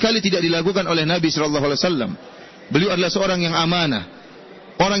 Tetapi sama sekali tidak dilakukan oleh Nabi sallallahu alaihi wasallam. Beliau adalah seorang yang amanah,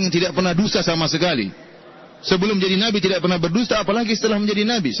 orang yang tidak pernah dusta sama sekali. Sebelum jadi Nabi tidak pernah berdusta, apalagi setelah menjadi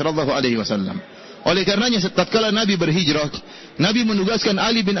Nabi sallallahu alaihi wasallam. Oleh karenanya tatkala Nabi berhijrah, Nabi menugaskan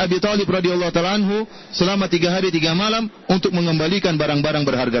Ali bin Abi Thalib radhiyallahu ta'ala anhu selama 3 hari 3 malam untuk mengembalikan barang-barang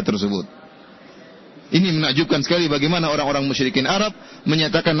berharga tersebut. Ini menakjubkan sekali bagaimana orang-orang musyrikin Arab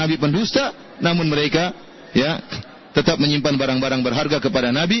menyatakan Nabi pendusta, namun mereka tetap menyimpan barang-barang berharga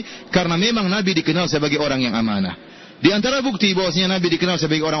kepada Nabi karena memang Nabi dikenal sebagai orang yang amanah. Di antara bukti bahwasanya Nabi dikenal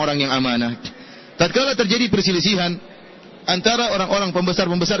sebagai orang-orang yang amanah, tatkala terjadi perselisihan antara orang-orang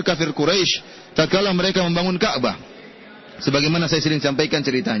pembesar-pembesar kafir Quraisy tatkala mereka membangun Ka'bah. Sebagaimana saya sering sampaikan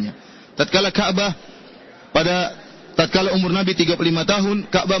ceritanya. Tatkala umur Nabi 35 tahun,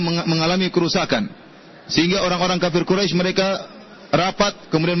 Ka'bah mengalami kerusakan. Sehingga orang-orang kafir Quraisy mereka rapat,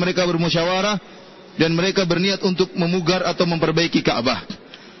 kemudian mereka bermusyawarah dan mereka berniat untuk memugar atau memperbaiki Ka'bah.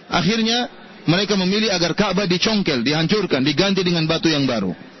 Akhirnya mereka memilih agar Ka'bah dicongkel, dihancurkan, diganti dengan batu yang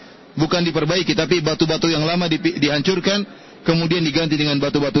baru. Bukan diperbaiki, tapi batu-batu yang lama dihancurkan, kemudian diganti dengan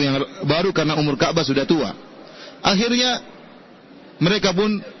batu-batu yang baru karena umur Ka'bah sudah tua. Akhirnya mereka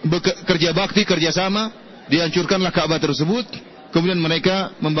pun bekerja bakti, kerjasama, dihancurkanlah Ka'bah tersebut. Kemudian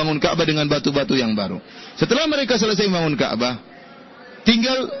mereka membangun Ka'bah dengan batu-batu yang baru. Setelah mereka selesai membangun Ka'bah,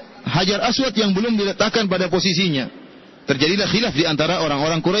 tinggal Hajar Aswad yang belum diletakkan pada posisinya. Terjadilah khilaf di antara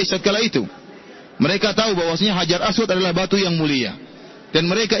orang-orang Quraisy tatkala itu. Mereka tahu bahwasanya Hajar Aswad adalah batu yang mulia. Dan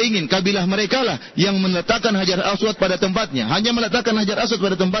mereka ingin kabilah mereka lah yang meletakkan Hajar Aswad pada tempatnya. Hanya meletakkan Hajar Aswad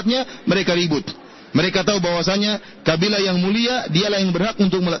pada tempatnya, mereka ribut. Mereka tahu bahwasanya kabilah yang mulia dialah yang berhak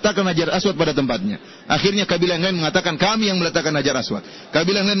untuk meletakkan Hajar Aswad pada tempatnya. Akhirnya kabilah yang lain mengatakan kami yang meletakkan Hajar Aswad.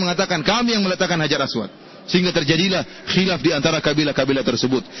 Kabilah yang lain mengatakan kami yang meletakkan Hajar Aswad. Sehingga terjadilah khilaf di antara kabilah-kabilah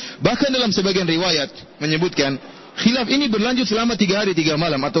tersebut. Bahkan dalam sebagian riwayat menyebutkan khilaf ini berlanjut selama 3 hari 3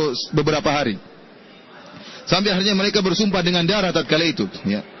 malam atau beberapa hari. Sampai akhirnya mereka bersumpah dengan darah tatkala itu,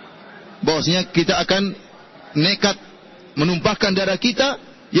 bahwasanya kita akan nekat menumpahkan darah kita,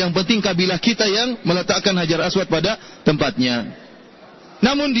 yang penting kabilah kita yang meletakkan Hajar Aswad pada tempatnya.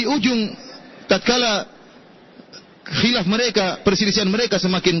 Namun di ujung tatkala khilaf mereka, perselisihan mereka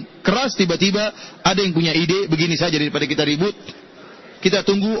semakin keras, tiba-tiba ada yang punya ide, begini saja daripada kita ribut, kita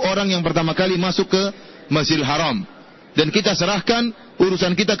tunggu orang yang pertama kali masuk ke Masjidil Haram dan kita serahkan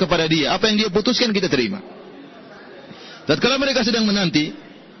urusan kita kepada dia. Apa yang dia putuskan kita terima. Tatkala mereka sedang menanti,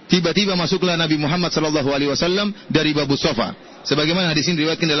 tiba-tiba masuklah Nabi Muhammad SAW dari Babu Sofa. Sebagaimana hadis ini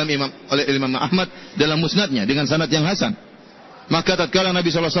diriwayatkan oleh Imam Ahmad dalam musnadnya dengan sanad yang hasan. Maka tatkala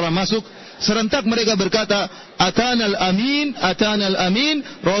Nabi SAW masuk, serentak mereka berkata, Atanal amin,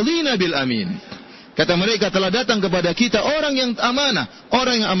 radina bil amin. Kata mereka, telah datang kepada kita orang yang amanah,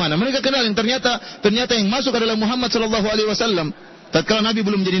 Mereka kenal yang ternyata yang masuk adalah Muhammad SAW. Tatkala Nabi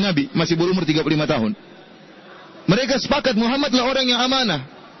belum menjadi Nabi, masih berumur 35 tahun. Mereka sepakat Muhammadlah orang yang amanah.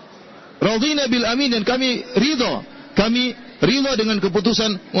 radina bil amin, dan kami ridha dengan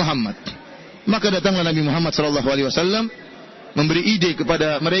keputusan Muhammad. Maka datanglah Nabi Muhammad sallallahu alaihi wasallam memberi ide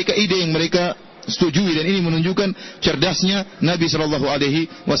kepada mereka, ide yang mereka setujui, dan ini menunjukkan cerdasnya Nabi sallallahu alaihi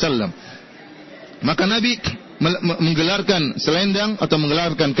wasallam. Maka Nabi menggelarkan selendang atau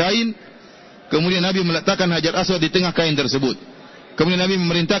menggelarkan kain, kemudian Nabi meletakkan hajar aswad di tengah kain tersebut. Kemudian Nabi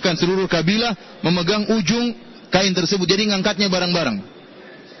memerintahkan seluruh kabilah memegang ujung kain tersebut, jadi ngangkatnya bareng-bareng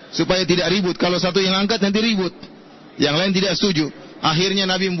supaya tidak ribut. Kalau satu yang angkat nanti ribut, yang lain tidak setuju. Akhirnya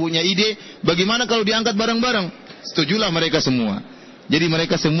Nabi mempunyai ide, bagaimana kalau diangkat bareng-bareng? Setujulah mereka semua. Jadi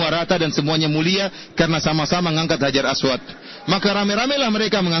mereka semua rata dan semuanya mulia karena sama-sama mengangkat hajar aswad. Maka rame-ramelah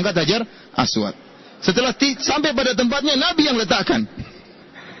mereka mengangkat hajar aswad. Setelah sampai pada tempatnya, Nabi yang letakkan.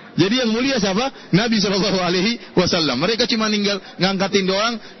 Jadi yang mulia siapa? Nabi sallallahu alaihi wasallam. Mereka cuma tinggal ngangkatin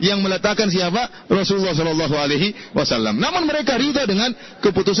doang, yang meletakkan siapa? Rasulullah sallallahu alaihi wasallam. Namun mereka ridha dengan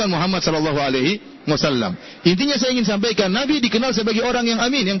keputusan Muhammad sallallahu alaihi wasallam. Intinya saya ingin sampaikan, Nabi dikenal sebagai orang yang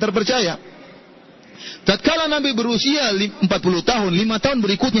amin, yang terpercaya. Tatkala Nabi berusia 40 tahun, 5 tahun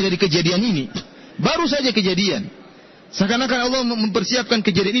berikutnya dari kejadian ini, baru saja kejadian. Seakan-akan Allah mempersiapkan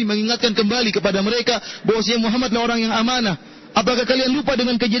kejadian ini, mengingatkan kembali kepada mereka bahwasanya Muhammadlah orang yang amanah. Apakah kalian lupa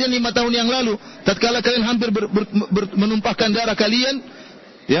dengan kejadian 5 tahun yang lalu? Tatkala kalian hampir menumpahkan darah kalian,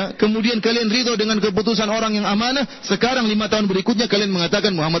 ya, kemudian kalian ridho dengan keputusan orang yang amanah. Sekarang 5 tahun berikutnya kalian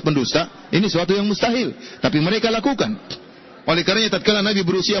mengatakan Muhammad pendusta. Ini suatu yang mustahil, tapi mereka lakukan. Oleh karenanya tatkala Nabi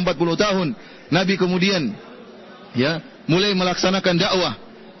berusia 40 tahun, Nabi kemudian ya mulai melaksanakan dakwah.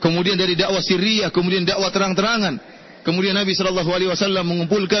 Kemudian dari dakwah sirriyah, kemudian dakwah terang-terangan. Kemudian Nabi sallallahu alaihi wasallam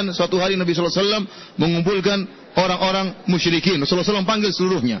mengumpulkan, suatu hari Nabi sallallahu alaihi wasallam mengumpulkan orang-orang musyrikin. Rasulullah SAW panggil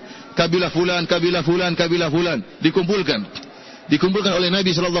seluruhnya. Kabilah fulan, kabilah fulan, kabilah fulan. Dikumpulkan oleh Nabi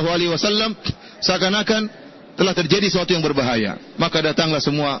sallallahu alaihi wasallam, seakan-akan telah terjadi sesuatu yang berbahaya. Maka datanglah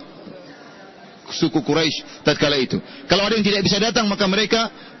semua suku Quraisy tatkala itu. Kalau ada yang tidak bisa datang, maka mereka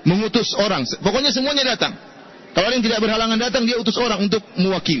mengutus orang. Pokoknya semuanya datang. Kalau ada yang tidak berhalangan datang, dia utus orang untuk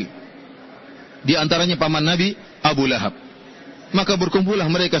mewakili. Di antaranya paman Nabi, Abu Lahab. Maka berkumpullah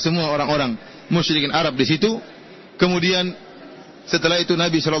mereka semua orang-orang musyrikin Arab di situ. Kemudian setelah itu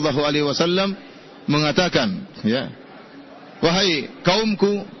Nabi sallallahu alaihi wasallam mengatakan, ya, wahai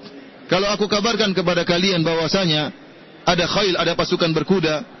kaumku, kalau aku kabarkan kepada kalian bahwasanya ada khail, ada pasukan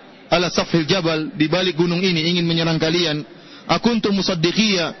berkuda ala safhil jabal, di balik gunung ini ingin menyerang kalian, akuntum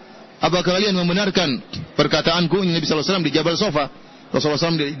musaddiqiyya, apakah kalian membenarkan perkataanku? Ini Nabi sallallahu alaihi wasallam di Jabal Safa. Rasulullah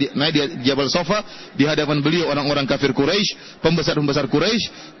SAW naik di Jabal Safa, di hadapan beliau orang-orang kafir Quraisy, pembesar-pembesar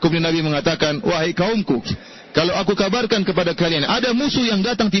Quraisy. Kemudian Nabi mengatakan, wahai kaumku, kalau aku kabarkan kepada kalian ada musuh yang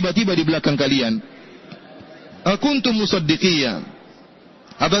datang tiba-tiba di belakang kalian, akuntum musaddiqiyya,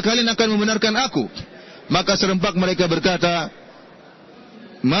 apa kalian akan membenarkan aku? Maka serempak mereka berkata,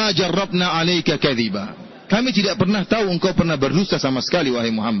 ma jarrabna alaika kadhiba, kami tidak pernah tahu engkau pernah berdusta sama sekali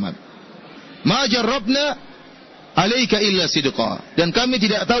wahai Muhammad. Ma jarrabna alaika illa sidqa, dan kami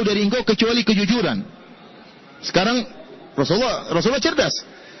tidak tahu dari engkau kecuali kejujuran. Sekarang Rasulullah cerdas.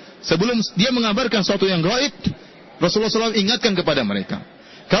 Sebelum dia mengabarkan sesuatu yang gaib, Rasulullah SAW ingatkan kepada mereka,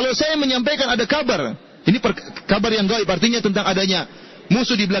 kalau saya menyampaikan ada kabar, ini kabar yang gaib, artinya tentang adanya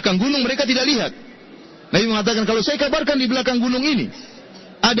musuh di belakang gunung, mereka tidak lihat. Nabi mengatakan, kalau saya kabarkan di belakang gunung ini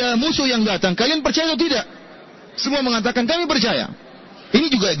ada musuh yang datang, kalian percaya atau tidak? Semua mengatakan kami percaya. Ini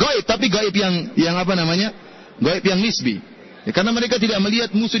juga gaib, tapi gaib yang apa namanya? Gaib yang nisbi. Ya, karena mereka tidak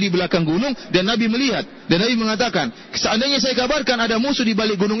melihat musuh di belakang gunung, dan Nabi melihat. Dan Nabi mengatakan, seandainya saya kabarkan ada musuh di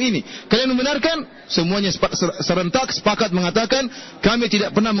balik gunung ini, kalian membenarkan? Semuanya serentak sepakat mengatakan, kami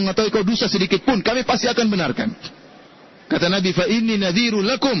tidak pernah mengetahui kau dusta sedikit pun, kami pasti akan benarkan. Kata Nabi, fa inni nadhirul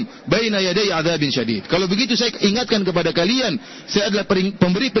lakum baina yaday adzabin syadid. Kalau begitu saya ingatkan kepada kalian, saya adalah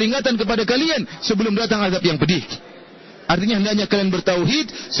pemberi peringatan kepada kalian sebelum datang azab yang pedih. Artinya hendaknya kalian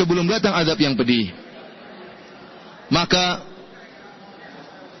bertauhid sebelum datang azab yang pedih. Maka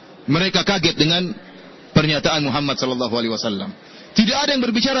mereka kaget dengan pernyataan Muhammad sallallahu alaihi wasallam. Tidak ada yang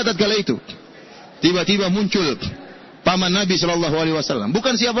berbicara tatkala itu. Tiba-tiba muncul paman Nabi sallallahu alaihi wasallam.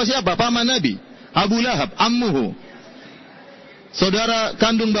 Bukan siapa-siapa, paman Nabi, Abu Lahab, ammuhu, saudara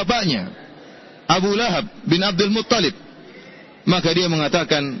kandung bapaknya, Abu Lahab bin Abdul Muttalib. Maka dia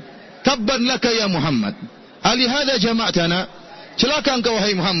mengatakan, tabban laka ya Muhammad, ali hadza jama'tana, celaka engkau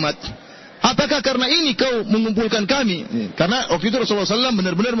wahai Muhammad, apakah karena ini kau mengumpulkan kami? Karena waktu itu Rasulullah SAW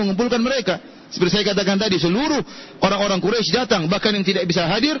benar-benar mengumpulkan mereka. Seperti saya katakan tadi, seluruh orang-orang Quraisy datang, bahkan yang tidak bisa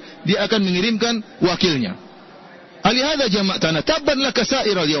hadir, dia akan mengirimkan wakilnya. Ali hadza jama'tana, tabban laka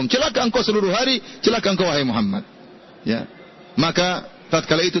sa'iral yaum, celaka engkau seluruh hari, celaka engkau wahai Muhammad. Ya. Maka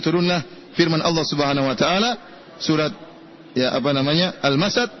tatkala itu turunlah firman Allah Subhanahu wa taala, surat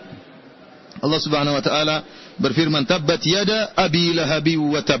Al-Masad, Allah Subhanahu wa taala berfirman, "Tabbat yada Abi Lahab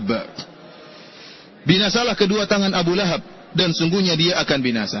wa tabb." Binasalah kedua tangan Abu Lahab dan sungguhnya dia akan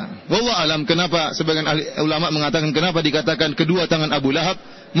binasa. Wallahu alam, kenapa sebagian ulama mengatakan kenapa dikatakan kedua tangan Abu Lahab?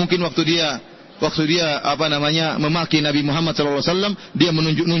 Mungkin waktu dia memaki Nabi Muhammad SAW, dia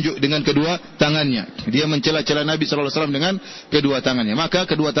menunjuk-nunjuk dengan kedua tangannya. Dia mencela-cela Nabi SAW dengan kedua tangannya. Maka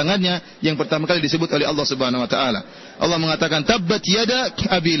kedua tangannya yang pertama kali disebut oleh Allah Subhanahu wa taala. Allah mengatakan tabbat yada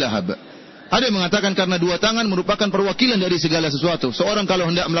Abi Lahab. Ada yang mengatakan karena dua tangan merupakan perwakilan dari segala sesuatu. Seorang kalau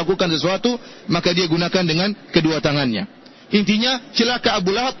hendak melakukan sesuatu, maka dia gunakan dengan kedua tangannya. Intinya celaka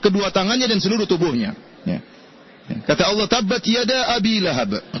Abu Lahab kedua tangannya dan seluruh tubuhnya. Ya. Kata Allah tabbat yada Abi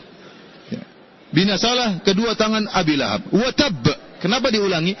Lahab. Binasalah kedua tangan Abi Lahab. Wa tabb. Kenapa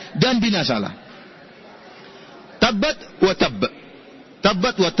diulangi? Dan binasalah. Tabbat wa tabb.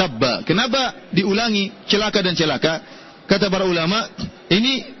 Tabbat wa tabba. Kenapa diulangi celaka dan celaka? Kata para ulama,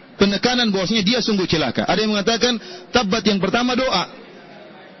 ini penekanan bahwasanya dia sungguh celaka. Ada yang mengatakan tabbat yang pertama doa.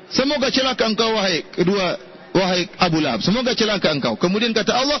 Semoga celaka engkau wahai Abu Lahab. Semoga celaka engkau. Kemudian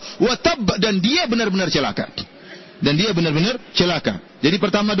kata Allah wa tabb, dan dia benar-benar celaka. Dan dia benar-benar celaka. Jadi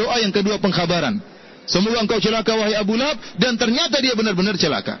pertama doa, yang kedua pengkhabaran. Semoga engkau celaka wahai Abu Lahab, dan ternyata dia benar-benar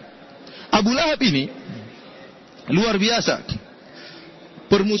celaka. Abu Lahab ini luar biasa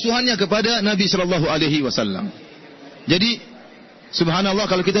permusuhannya kepada Nabi sallallahu alaihi wasallam. Jadi subhanallah,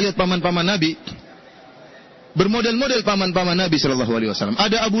 kalau kita lihat paman-paman Nabi, bermodel-model paman-paman Nabi sallallahu alaihi wasallam.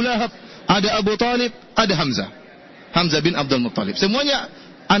 Ada Abu Lahab, ada Abu Talib, ada Hamzah. Hamzah bin Abdul Muttalib. Semuanya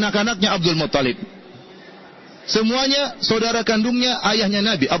anak-anaknya Abdul Muttalib. Semuanya saudara kandungnya ayahnya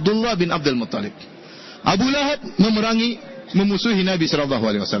Nabi, Abdullah bin Abdul Muttalib. Abu Lahab memusuhi Nabi sallallahu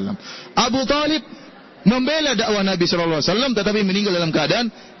alaihi wasallam. Abu Talib membela dakwah Nabi sallallahu alaihi wasallam tetapi meninggal dalam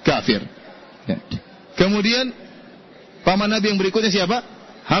keadaan kafir. Ya. Kemudian paman Nabi yang berikutnya siapa?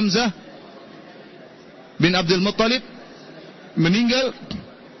 Hamzah bin Abdul Muttalib meninggal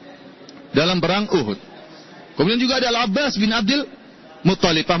dalam perang Uhud. Kemudian juga ada Al-Abbas bin Abdul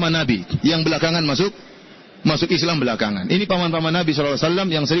Muttalib, paman Nabi yang belakangan masuk Islam belakangan. Ini paman-paman Nabi SAW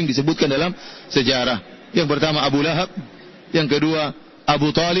yang sering disebutkan dalam sejarah. Yang pertama Abu Lahab, yang kedua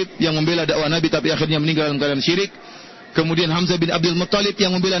Abu Talib yang membela dakwah Nabi tapi akhirnya meninggal dalam keadaan syirik. Kemudian Hamzah bin Abdul Muttalib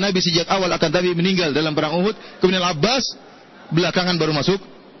yang membela Nabi sejak awal akan tapi meninggal dalam perang Uhud. Kemudian Abbas belakangan baru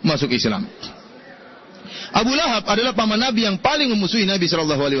masuk Islam. Abu Lahab adalah paman Nabi yang paling memusuhi Nabi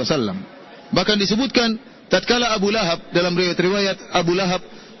SAW. Bahkan disebutkan tatkala Abu Lahab, dalam riwayat Abu Lahab,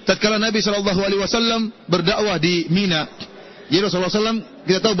 tatkala Nabi SAW berdakwah di Mina. Jadi Rasulullah SAW,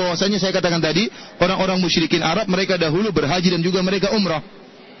 kita tahu bahwasanya saya katakan tadi, orang-orang musyrikin Arab mereka dahulu berhaji dan juga mereka umrah.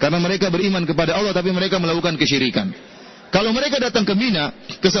 Karena mereka beriman kepada Allah tapi mereka melakukan kesyirikan. Kalau mereka datang ke Mina,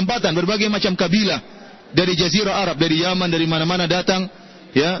 kesempatan berbagai macam kabilah dari Jazirah Arab, dari Yaman, dari mana-mana datang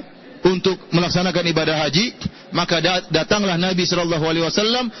ya untuk melaksanakan ibadah haji, maka datanglah Nabi SAW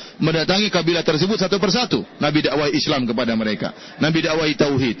mendatangi kabilah tersebut satu persatu. Nabi dakwah Islam kepada mereka. Nabi dakwah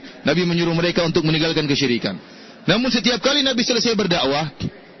tauhid. Nabi menyuruh mereka untuk meninggalkan kesyirikan. Namun setiap kali Nabi selesai berdakwah,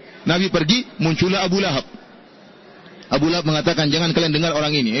 Nabi pergi, muncullah Abu Lahab. Abu Lahab mengatakan, jangan kalian dengar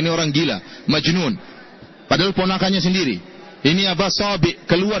orang ini orang gila, majnun. Padahal ponakannya sendiri. Ini apa? Sabi,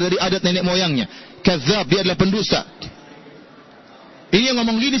 keluar dari adat nenek moyangnya. Kadzab, dia adalah pendusta. Ini yang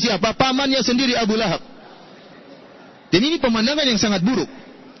ngomong gini siapa? Pamannya sendiri Abu Lahab. Dan ini pemandangan yang sangat buruk.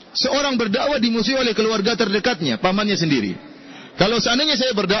 Seorang berdakwah dimusuhi oleh keluarga terdekatnya, pamannya sendiri. Kalau seandainya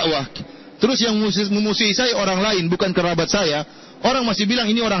saya berdakwah, terus yang memusuhi saya orang lain, bukan kerabat saya, orang masih bilang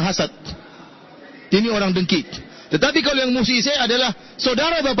ini orang hasad. Ini orang dengki. Tetapi kalau yang memusuhi saya adalah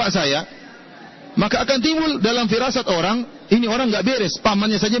saudara bapak saya, maka akan timbul dalam firasat orang, ini orang enggak beres,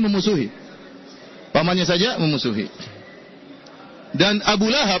 pamannya saja memusuhi. Pamannya saja memusuhi. Dan Abu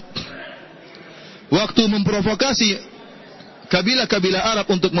Lahab waktu memprovokasi kabilah-kabilah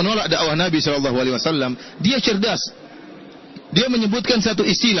Arab untuk menolak dakwah Nabi SAW, dia cerdas. Dia menyebutkan satu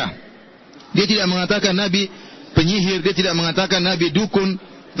istilah. Dia tidak mengatakan Nabi penyihir, dia tidak mengatakan Nabi dukun,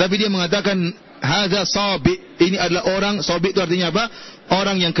 tapi dia mengatakan hadza sabi. Ini adalah orang, sabi itu artinya apa?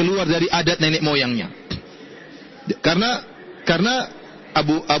 Orang yang keluar dari adat nenek moyangnya. Karena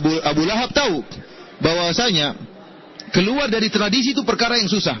Abu Lahab tahu bahwasanya keluar dari tradisi itu perkara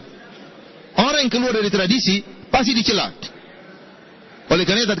yang susah. Orang yang keluar dari tradisi pasti dicela. Oleh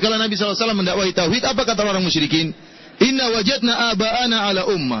karena itu tatkala Nabi SAW mendakwahi tauhid, apa kata orang musyrikin? Inna wajadna aba'ana ala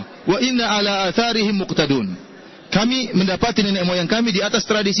ummah wa inna ala atharihim muqtadun. Kami mendapati nenek moyang kami di atas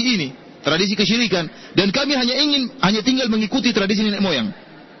tradisi ini, tradisi kesyirikan, dan kami hanya tinggal mengikuti tradisi nenek moyang.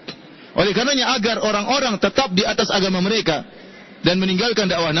 Oleh karenanya agar orang-orang tetap di atas agama mereka dan meninggalkan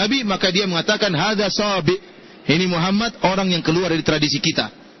dakwah Nabi, maka dia mengatakan hadza sabi. Ini Muhammad orang yang keluar dari tradisi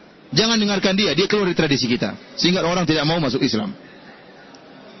kita. Jangan dengarkan dia keluar dari tradisi kita. Sehingga orang tidak mau masuk Islam.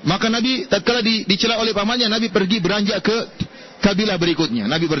 Maka Nabi tatkala dicela oleh pamannya, Nabi pergi beranjak ke kabilah berikutnya.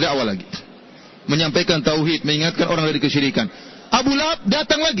 Nabi berdakwah lagi. Menyampaikan tauhid, mengingatkan orang dari kesyirikan. Abu Lahab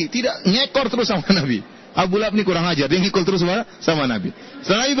datang lagi, tidak ngekor terus sama Nabi. Abu Lahab ini kurang ajar, dia ngikut terus sama Nabi.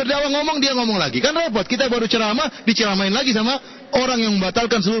 Setelah Nabi berdakwah ngomong, dia ngomong lagi. Kan repot, kita baru ceramah, diceramain lagi sama orang yang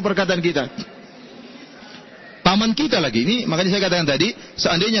membatalkan seluruh perkataan kita. Paman kita lagi. Ini makanya saya katakan tadi,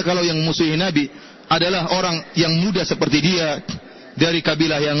 seandainya kalau yang musuhi Nabi adalah orang yang muda seperti dia, dari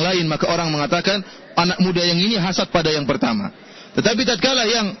kabilah yang lain, maka orang mengatakan, anak muda yang ini hasad pada yang pertama. Tetapi tatkala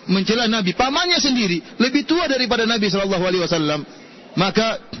yang mencela Nabi, pamannya sendiri, lebih tua daripada Nabi SAW,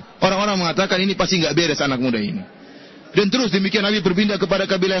 maka orang-orang mengatakan ini pasti nggak beres anak muda ini. Dan terus demikian Nabi berpindah kepada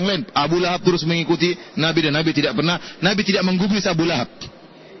kabilah yang lain. Abu Lahab terus mengikuti Nabi dan Nabi tidak menggubris Abu Lahab.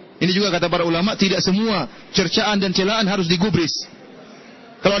 Ini juga kata para ulama, tidak semua cercaan dan celaan harus digubris.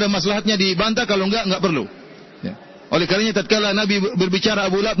 Kalau ada maslahatnya dibantah, kalau enggak perlu. Ya. Oleh karenanya tatkala Nabi berbicara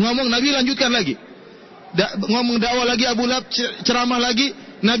Abu Lahab ngomong, Nabi lanjutkan lagi. Ngomong dakwah lagi Abu Lahab, ceramah lagi,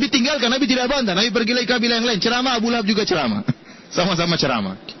 Nabi tinggalkan, Nabi tidak bantah. Nabi pergi lagi kabilah yang lain, ceramah Abu Lahab juga ceramah. Sama-sama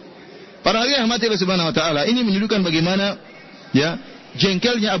ceramah. Para hadirin rahmati Allah Subhanahu wa taala, ini menunjukkan bagaimana ya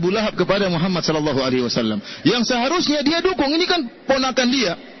jengkelnya Abu Lahab kepada Muhammad sallallahu alaihi wasallam. Yang seharusnya dia dukung, ini kan ponakan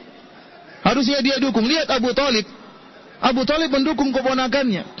dia. Harusnya dia dukung. Lihat Abu Talib. Abu Talib mendukung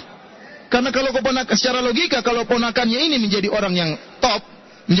keponakannya. Karena kalau keponakan, secara logika kalau ponakannya ini menjadi orang yang top,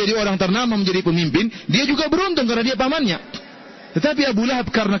 menjadi orang ternama, menjadi pemimpin, dia juga beruntung karena dia pamannya. Tetapi Abu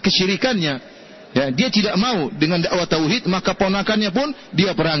Lahab karena kesyirikannya, ya, dia tidak mau dengan dakwah tauhid, maka ponakannya pun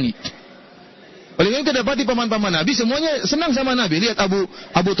dia perangi. Oleh karena itu dapati paman-paman Nabi semuanya senang sama Nabi. Lihat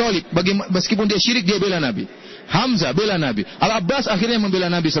Abu Talib, meskipun dia syirik dia bela Nabi. Hamzah bela Nabi. Al-Abbas akhirnya membela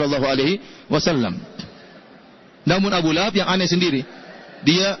Nabi sallallahu alaihi wasallam. Namun Abu Lahab yang aneh sendiri,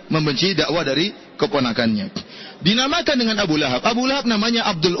 dia membenci dakwah dari keponakannya. Dinamakan dengan Abu Lahab. Abu Lahab namanya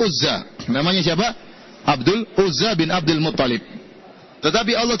Abdul Uzza. Namanya siapa? Abdul Uzza bin Abdul Muttalib.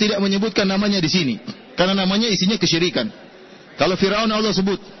 Tetapi Allah tidak menyebutkan namanya di sini, karena namanya isinya kesyirikan. Kalau Fir'aun Allah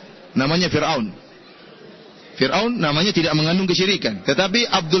sebut namanya Fir'aun. Fir'aun namanya tidak mengandung kesyirikan. Tetapi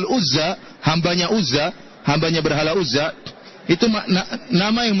Abdul Uzza, hambanya berhala Uzza, itu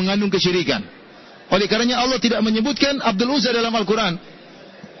nama yang mengandung kesyirikan. Oleh karenanya Allah tidak menyebutkan Abdul Uzza dalam Al-Quran.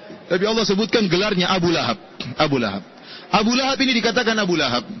 Tapi Allah sebutkan gelarnya Abu Lahab. Abu Lahab. Abu Lahab ini dikatakan Abu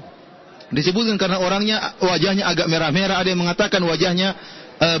Lahab. Disebutkan karena wajahnya agak merah-merah. Ada yang mengatakan wajahnya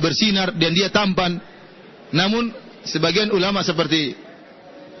bersinar dan dia tampan. Namun sebagian ulama seperti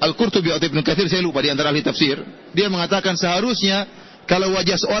Al-Qurtubi atau Ibnu Katsir, saya lupa, di antara ahli tafsir, dia mengatakan seharusnya kalau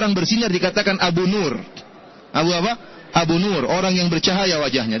wajah seorang bersinar dikatakan Abu Nur. Abu apa? Abu Nur, orang yang bercahaya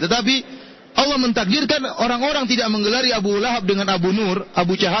wajahnya. Tetapi Allah mentakdirkan orang-orang tidak menggelari Abu Lahab dengan Abu Nur,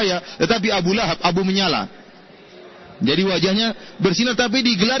 Abu Cahaya, tetapi Abu Lahab, Abu Menyala. Jadi wajahnya bersinar tapi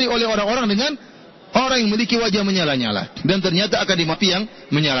digelari oleh orang-orang dengan orang yang memiliki wajah menyala-nyala. Dan ternyata akan dimati yang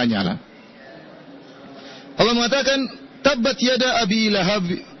menyala-nyala. Allah mengatakan, Tabbat yada Abi Lahab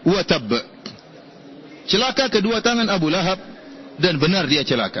wa tab. Celaka kedua tangan Abu Lahab, dan benar dia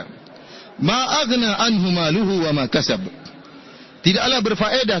celaka. Ma aghna anhu maluhu wa ma kasab. Tidaklah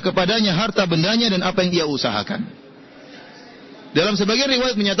berfaedah kepadanya harta bendanya dan apa yang ia usahakan. Dalam sebagian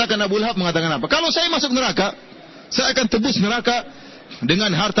riwayat menyatakan Abu Lahab mengatakan apa? Kalau saya masuk neraka, saya akan tebus neraka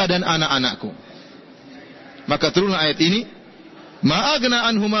dengan harta dan anak-anakku. Maka turunlah ayat ini, ma aghna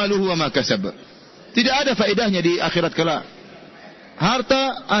anhu maluhu wa ma kasab. Tidak ada faedahnya di akhirat kelak.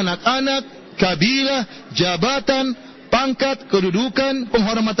 Harta, anak-anak, kabilah, jabatan, pangkat, kedudukan,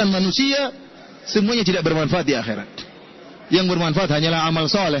 penghormatan manusia, semuanya tidak bermanfaat di akhirat. Yang bermanfaat hanyalah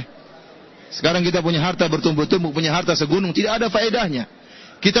amal soleh. Sekarang kita punya harta bertumpuk-tumpuk, punya harta segunung, tidak ada faedahnya.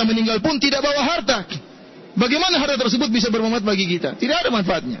 Kita meninggal pun tidak bawa harta. Bagaimana harta tersebut bisa bermanfaat bagi kita? Tidak ada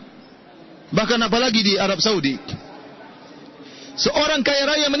manfaatnya. Bahkan apalagi di Arab Saudi, seorang kaya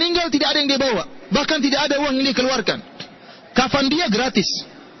raya meninggal tidak ada yang dia bawa. Bahkan tidak ada uang yang dia keluarkan. Kafan dia gratis.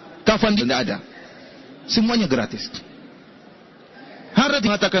 Kafan dia tidak ada. Semuanya gratis. Harta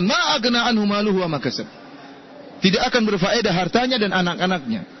mengatakan ma aghna anhu maluhu wa ma kasab. Tidak akan berfaedah hartanya dan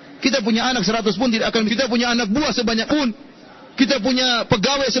anak-anaknya. Kita punya anak 100 pun tidak akan. Kita punya anak buah sebanyak pun. Kita punya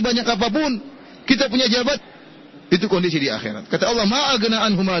pegawai sebanyak apapun. Kita punya jabat. Itu kondisi di akhirat. Kata Allah, ma aghna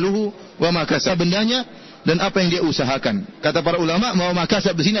anhu maluhu wa ma kasab. Bendanya dan apa yang dia usahakan. Kata para ulama, ma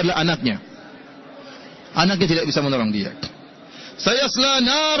kasab di sini adalah anaknya. Anaknya tidak bisa menolong dia. Sayasla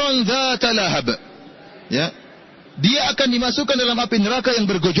naran dzata lahab. Ya. Dia akan dimasukkan dalam api neraka yang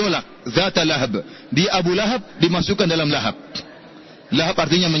bergejolak. Dzata lahab. Dia Abu Lahab dimasukkan dalam lahab. Lahab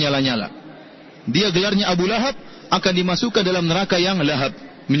artinya menyala-nyala. Dia gelarnya Abu Lahab, akan dimasukkan dalam neraka yang lahab.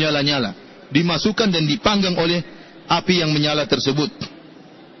 menyala-nyala, dimasukkan dan dipanggang oleh api yang menyala tersebut.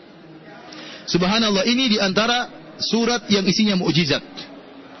 Subhanallah, ini diantara surat yang isinya mukjizat.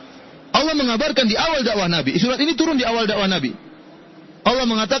 Allah mengabarkan di awal dakwah Nabi. Surat ini turun di awal dakwah Nabi. Allah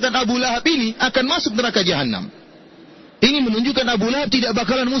mengatakan Abu Lahab ini akan masuk neraka jahanam. Ini menunjukkan Abu Lahab tidak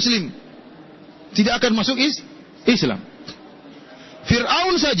bakalan muslim, tidak akan masuk Islam.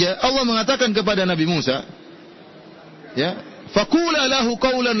 Fir'aun saja Allah mengatakan kepada Nabi Musa, ya, faqula lahu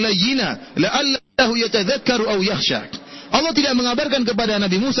qawlan layyina la'allahu yatadhakkaru aw yakhsha. Allah tidak mengabarkan kepada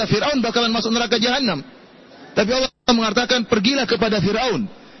Nabi Musa Fir'aun bakalan masuk neraka jahanam. Tapi Allah mengatakan, pergilah kepada Fir'aun,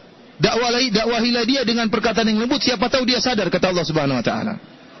 dakwahilah dia dengan perkataan yang lembut, siapa tahu dia sadar, kata Allah Subhanahu wa taala.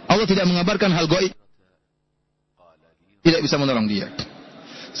 Allah tidak mengabarkan hal gaib, tidak bisa menolong dia.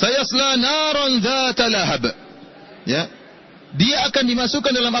 Sayasla naran dzata lahab. Ya. Dia akan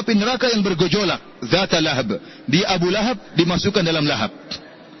dimasukkan dalam api neraka yang bergejolak, dzata lahab. Dia Abu Lahab dimasukkan dalam lahab.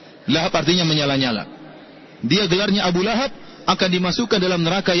 Lahab artinya menyala-nyala. Dia gelarnya Abu Lahab, akan dimasukkan dalam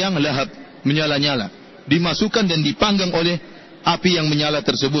neraka yang lahab, menyala-nyala, dimasukkan dan dipanggang oleh api yang menyala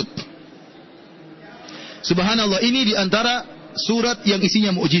tersebut. Subhanallah, ini diantara surat yang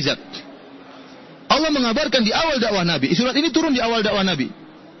isinya mukjizat. Allah mengabarkan di awal dakwah Nabi. Surat ini turun di awal dakwah Nabi.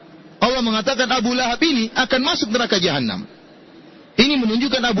 Allah mengatakan Abu Lahab ini akan masuk neraka jahanam. Ini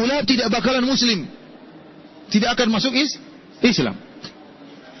menunjukkan Abu Lahab tidak bakalan muslim, tidak akan masuk Islam.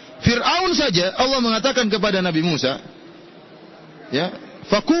 Fir'aun saja Allah mengatakan kepada Nabi Musa, ya,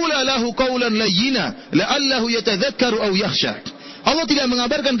 faqula lahu qawlan layyina la'allahu yatadhakkaru aw yakhsha. Allah tidak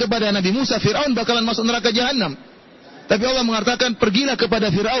mengabarkan kepada Nabi Musa Fir'aun bakalan masuk neraka jahanam. Tapi Allah mengatakan, pergilah kepada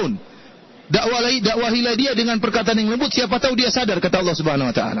Fir'aun, dakwahilah dia dengan perkataan yang lembut, siapa tahu dia sadar, kata Allah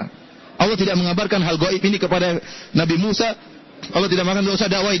Subhanahu wa taala. Allah tidak mengabarkan hal gaib ini kepada Nabi Musa. Allah tidak mengatakan dosa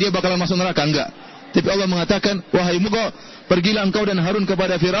dakwahi dia bakalan masuk neraka, enggak. Tapi Allah mengatakan, wahai Musa, pergilah engkau dan Harun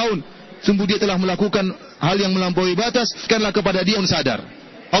kepada Firaun, sungguh dia telah melakukan hal yang melampaui batas, kanlah kepada dia yang sadar.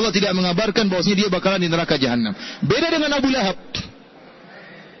 Allah tidak mengabarkan bahwasanya dia bakalan di neraka jahanam. Beda dengan Abu Lahab.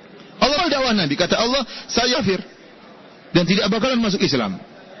 Allah dakwah Nabi, kata Allah, saya kafir dan tidak bakalan masuk Islam.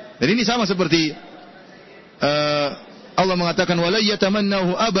 Dan ini sama seperti Allah mengatakan, wala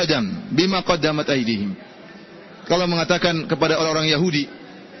yatamannahu abadan bima qaddamat aydihim. Kalau mengatakan kepada orang-orang Yahudi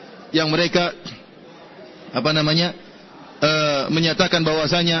yang mereka menyatakan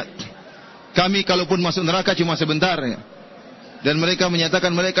bahwasanya kami kalaupun masuk neraka cuma sebentar, ya. Dan mereka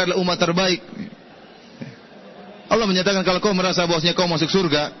menyatakan mereka adalah umat terbaik. Allah menyatakan, kalau kau merasa bahwasanya kau masuk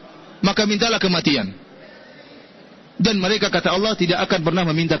surga, maka mintalah kematian. Dan mereka, kata Allah, tidak akan pernah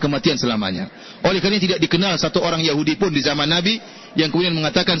meminta kematian selamanya. Oleh karena tidak dikenal satu orang Yahudi pun di zaman Nabi yang kemudian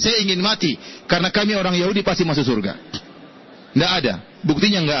mengatakan, saya ingin mati karena kami orang Yahudi pasti masuk surga. Tidak ada,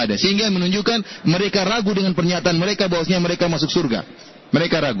 buktinya tidak ada. Sehingga menunjukkan mereka ragu dengan pernyataan mereka bahwasanya mereka masuk surga.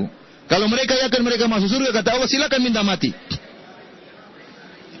 Mereka ragu. Kalau mereka yakin mereka masuk surga, kata Allah, silakan minta mati.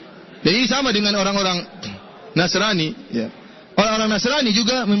 Dan ini sama dengan orang-orang Nasrani. Ya. Orang-orang Nasrani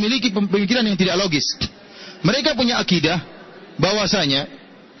juga memiliki pemikiran yang tidak logis. Mereka punya akidah bahwasanya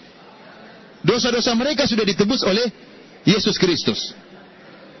dosa-dosa mereka sudah ditebus oleh Yesus Kristus.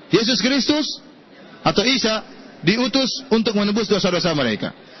 Yesus Kristus atau Isa diutus untuk menebus dosa-dosa mereka,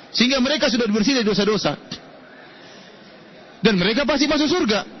 sehingga mereka sudah bersih dari dosa-dosa, dan mereka pasti masuk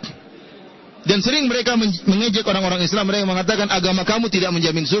surga. Dan sering mereka mengejek orang-orang Islam. Mereka mengatakan, agama kamu tidak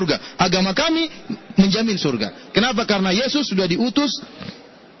menjamin surga, agama kami menjamin surga. Kenapa? Karena Yesus sudah diutus,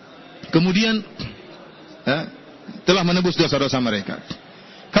 kemudian telah menebus dosa-dosa mereka.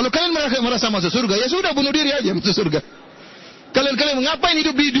 Kalau kalian merasa masuk surga, ya sudah, bunuh diri aja masuk surga. Kalian mengapain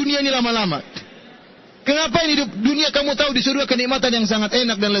hidup di dunia ini lama-lama? Kenapa hidup dunia? Kamu tahu di surga kenikmatan yang sangat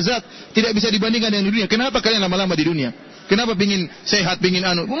enak dan lezat, tidak bisa dibandingkan dengan dunia. Kenapa kalian lama-lama di dunia? Kenapa pingin sehat, pingin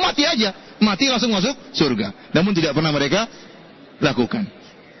mati aja, mati langsung masuk surga. Namun tidak pernah mereka lakukan.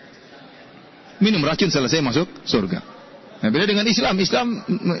 Minum racun selesai masuk surga. Nah, beda dengan Islam. Islam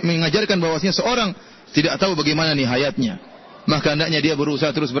mengajarkan bahwasanya seorang tidak tahu bagaimana nihayatnya, maka hendaknya dia berusaha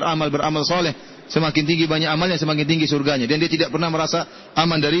terus beramal soleh. Semakin tinggi banyak amalnya, semakin tinggi surganya. Dan dia tidak pernah merasa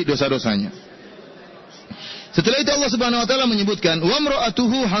aman dari dosa-dosanya. Setelah itu Allah Subhanahu wa taala menyebutkan, wa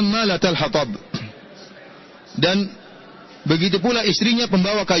imra'atuhu hammalatal hatab. Dan begitu pula istrinya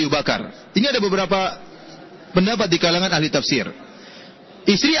pembawa kayu bakar. Ini ada beberapa pendapat di kalangan ahli tafsir.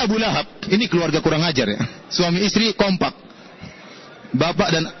 Istri Abu Lahab, ini keluarga kurang ajar ya. Suami istri kompak.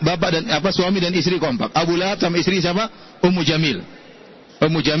 Suami dan istri kompak. Abu Lahab sama istri siapa? Ummu Jamil.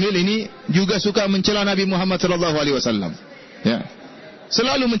 Ummu Jamil ini juga suka mencela Nabi Muhammad sallallahu alaihi wasallam. Ya.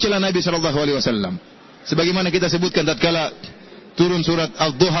 Selalu mencela Nabi sallallahu alaihi wasallam. Sebagaimana kita sebutkan tatkala turun surat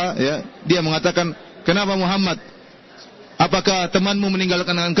Al-Duha, ya, dia mengatakan, kenapa Muhammad Apakah temanmu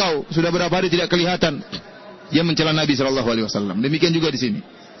meninggalkan engkau? Sudah berapa hari tidak kelihatan? Dia mencela Nabi sallallahu alaihi wasallam. Demikian juga di sini.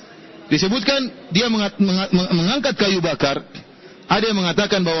 Disebutkan dia mengangkat kayu bakar. Ada yang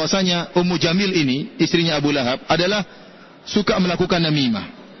mengatakan bahwasanya Ummu Jamil ini, istrinya Abu Lahab, adalah suka melakukan namimah.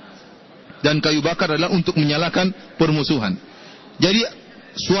 Dan kayu bakar adalah untuk menyalakan permusuhan. Jadi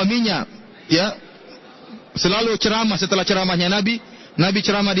suaminya ya selalu ceramah, setelah ceramahnya Nabi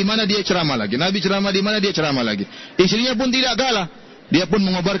ceramah di mana dia ceramah lagi. Nabi ceramah di mana dia ceramah lagi. Istrinya pun tidak kalah. Dia pun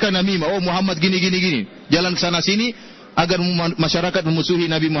mengobarkan namimah. Oh, Muhammad gini. Jalan ke sana sini agar masyarakat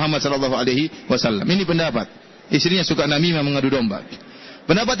memusuhi Nabi Muhammad sallallahu alaihi wasallam. Ini pendapat. Istrinya suka namimah, mengadu domba.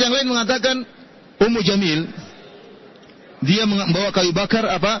 Pendapat yang lain mengatakan Ummu Jamil dia membawa kayu bakar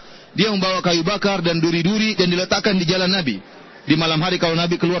Dia membawa kayu bakar dan duri-duri dan diletakkan di jalan Nabi. Di malam hari kalau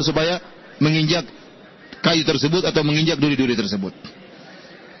Nabi keluar supaya menginjak kayu tersebut atau menginjak duri-duri tersebut.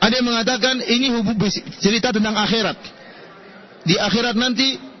 Ada yang mengatakan ini cerita tentang akhirat. Di akhirat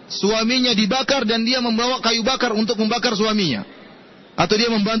nanti suaminya dibakar dan dia membawa kayu bakar untuk membakar suaminya. Atau dia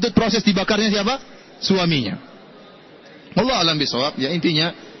membantu proses dibakarnya siapa? Suaminya. Allah alam bisawab. Ya,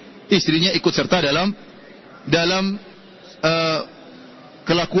 intinya istrinya ikut serta dalam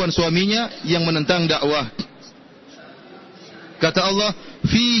kelakuan suaminya yang menentang dakwah. Kata Allah,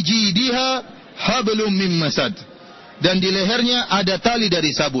 fi jidiha hablum min masad. Dan di lehernya ada tali dari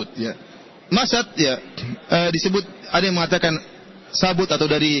sabut. Ya. Masad ya disebut, ada yang mengatakan sabut atau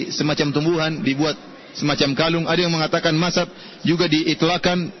dari semacam tumbuhan dibuat semacam kalung. Ada yang mengatakan masad juga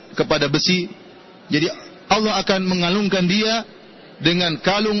diitlakan kepada besi. Jadi Allah akan mengalungkan dia dengan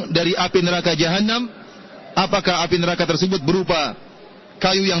kalung dari api neraka jahanam. Apakah api neraka tersebut berupa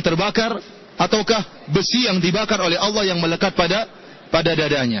kayu yang terbakar ataukah besi yang dibakar oleh Allah yang melekat pada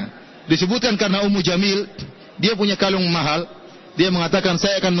dadanya. Disebutkan karena Ummu Jamil dia punya kalung mahal. Dia mengatakan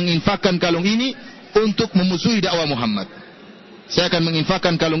saya akan menginfakkan kalung ini untuk memusuhi dakwah Muhammad. Saya akan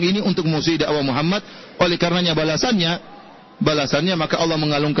menginfakkan kalung ini untuk memusuhi dakwah Muhammad. Oleh karenanya balasannya maka Allah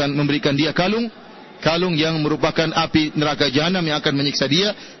memberikan dia kalung yang merupakan api neraka jahanam yang akan menyiksa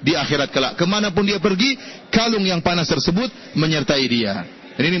dia di akhirat kelak. Kemanapun dia pergi, kalung yang panas tersebut menyertai dia.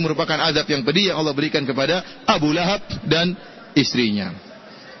 Dan ini merupakan azab yang pedih yang Allah berikan kepada Abu Lahab dan istrinya.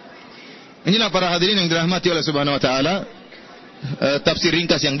 Inilah para hadirin yang dirahmati oleh Subhanahu wa taala, tafsir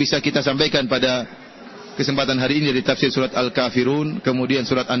ringkas yang bisa kita sampaikan pada kesempatan hari ini dari tafsir surat Al-Kafirun, kemudian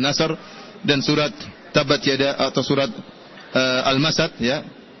surat An-Nasr dan surat Tabat Yada atau surat Al-Masad ya.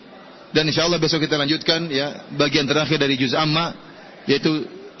 Dan insyaallah besok kita lanjutkan ya bagian terakhir dari juz amma, yaitu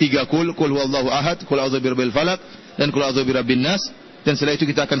 3 kul huwallahu ahad, kul a'udzu birabbil falaq dan kul a'udzu birabbin nas. Dan setelah itu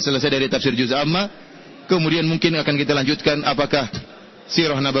kita akan selesai dari tafsir juz amma. Kemudian mungkin akan kita lanjutkan apakah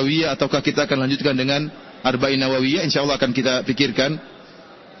sirah nabawiyah ataukah kita akan lanjutkan dengan arba'in nawawiyah. Insyaallah akan kita pikirkan.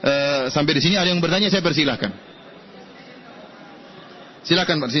 Sampai di sini ada yang bertanya, saya persilahkan.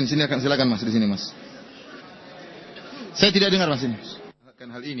 Silakan Pak, silakan Mas di sini Mas. Saya tidak dengar Mas ini. Akan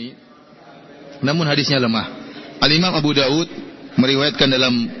hal ini, namun hadisnya lemah. Al-Imam Abu Daud meriwayatkan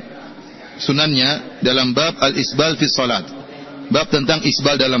dalam sunannya dalam bab al-isbal fi salat, bab tentang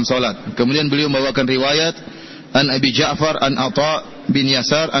isbal dalam salat. Kemudian beliau membawakan riwayat an Abi Ja'far an Atha bin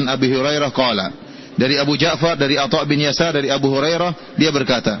Yasar an Abi Hurairah qala. Dari Abu Ja'far, dari Atha bin Yasar, dari Abu Hurairah, dia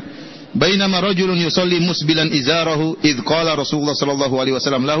berkata, bainama rajulun yusalli musbilan izarahu idh qala Rasulullah sallallahu alaihi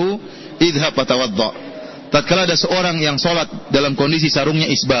wasallam lahu idhhab fatawadda. Tatkala ada seorang yang salat dalam kondisi sarungnya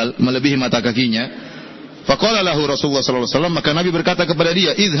isbal, melebihi mata kakinya, faqala lahu Rasulullah sallallahu alaihi wasallam, maka Nabi berkata kepada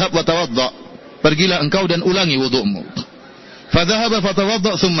dia, idhhab fatawadda, pergilah engkau dan ulangi wudu'mu. Fadhahaba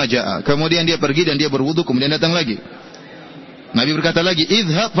fatawadda thumma jaa. Kemudian dia pergi dan dia berwudu, kemudian datang lagi. Nabi berkata lagi,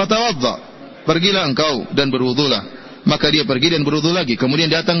 idhhab fatawadda, pergilah engkau dan berwudulah. Maka dia pergi dan berwudu lagi, kemudian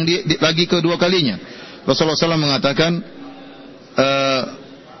datang lagi kedua kalinya. Rasulullah SAW mengatakan,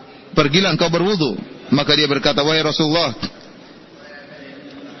 pergilah engkau berwudu. Maka dia berkata, wahai Rasulullah,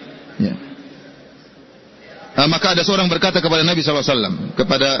 ya. Maka ada seorang berkata kepada Nabi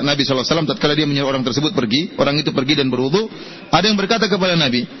SAW, tatkala dia menyuruh orang tersebut pergi, orang itu pergi dan berwudu. Ada yang berkata kepada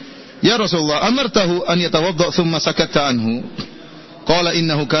Nabi, ya Rasulullah, amartahu an yatawadda thumma sakatta anhu. Qala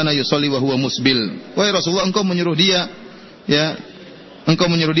innahu kana yusalli wa huwa musbil. Wahai Rasulullah, engkau menyuruh dia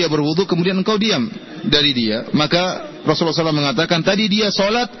berwudu, kemudian engkau diam dari dia. Maka Rasulullah SAW mengatakan, tadi dia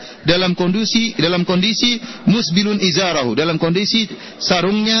salat dalam kondisi musbilun izarahu, dalam kondisi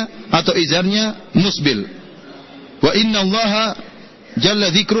sarungnya atau izarnya musbil. Wa inna Allaha jalla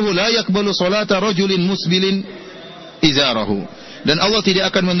dzikruhu la yaqbalu salata rajulin musbilin izarahu. Dan Allah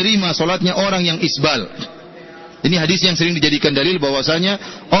tidak akan menerima salatnya orang yang isbal. Ini hadis yang sering dijadikan dalil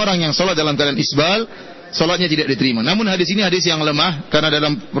bahwasanya orang yang salat dalam keadaan isbal, salatnya tidak diterima. Namun hadis ini hadis yang lemah karena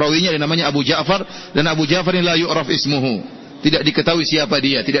dalam perawinya ada namanya Abu Ja'far, dan Abu Ja'far ini la yu'raf ismuhu. Tidak diketahui siapa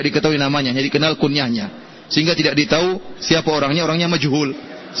dia, tidak diketahui namanya, hanya dikenal kunyahnya. Sehingga tidak ditahu siapa orangnya majhul.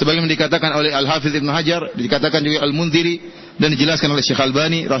 Sebagaimana dikatakan oleh Al-Hafiz Ibn Hajar, dikatakan juga Al-Munziri, dan dijelaskan oleh Syekh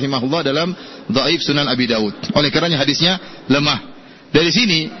Albani rahimahullah dalam Dhaif Sunan Abi Daud. Oleh karenanya hadisnya lemah. Dari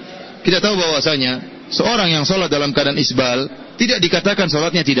sini kita tahu bahwasanya seorang yang sholat dalam keadaan isbal tidak dikatakan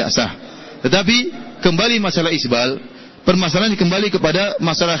sholatnya tidak sah. Tetapi kembali masalah isbal, permasalahan kembali kepada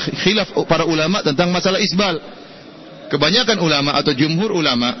masalah khilaf para ulama tentang masalah isbal. Kebanyakan ulama atau jumhur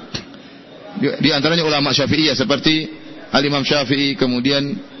ulama, di antaranya ulama Syafi'iyah seperti Al-Imam Syafi'i,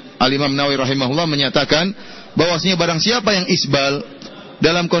 kemudian Al-Imam Nawawi rahimahullah menyatakan bahwasanya barang siapa yang isbal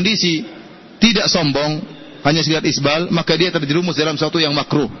dalam kondisi tidak sombong, hanya sekedar isbal, maka dia terjerumus dalam sesuatu yang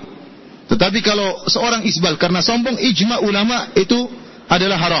makruh. Tetapi kalau seorang isbal karena sombong, ijma ulama itu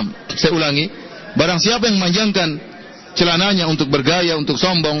adalah haram. Saya ulangi, barang siapa yang memanjangkan celananya untuk bergaya, untuk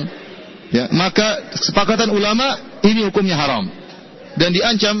sombong, ya, maka kesepakatan ulama ini hukumnya haram dan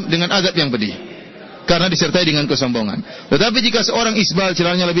diancam dengan azab yang pedih karena disertai dengan kesombongan. Tetapi jika seorang isbal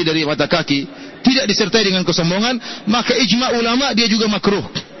celananya lebih dari mata kaki, tidak disertai dengan kesombongan, maka ijma ulama dia juga makruh.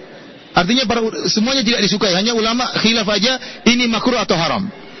 Artinya semuanya tidak disukai, hanya ulama khilaf aja ini makruh atau haram.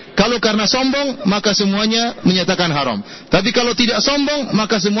 Kalau karena sombong, maka semuanya menyatakan haram. Tapi kalau tidak sombong,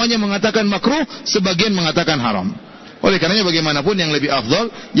 maka semuanya mengatakan makruh, sebagian mengatakan haram. Oleh karenanya bagaimanapun yang lebih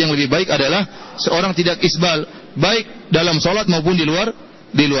afdal, yang lebih baik adalah seorang tidak isbal, baik dalam solat maupun di luar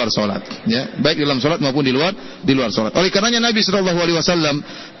solat, ya, baik dalam solat maupun di luar solat. Oleh karenanya Nabi SAW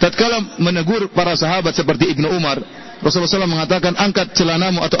tatkala menegur para sahabat seperti Ibnu Umar, Rasulullah SAW mengatakan angkat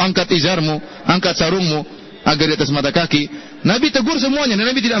celanamu atau angkat izarmu, angkat sarungmu agar di atas mata kaki. Nabi tegur semuanya, dan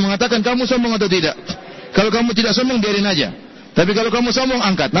Nabi tidak mengatakan kamu sombong atau tidak. Kalau kamu tidak sombong biarin aja. Tapi kalau kamu sombong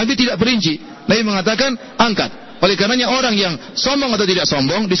angkat. Nabi tidak perinci. Nabi mengatakan angkat. Oleh karenanya orang yang sombong atau tidak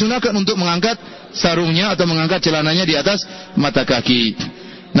sombong disunahkan untuk mengangkat sarungnya atau mengangkat celananya di atas mata kaki.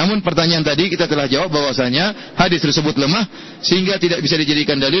 Namun pertanyaan tadi kita telah jawab bahwasanya hadis tersebut lemah sehingga tidak bisa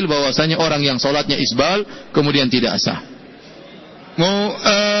dijadikan dalil bahwasanya orang yang salatnya isbal kemudian tidak sah.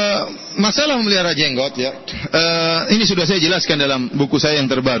 Masalah memelihara jenggot, ya, ini sudah saya jelaskan dalam buku saya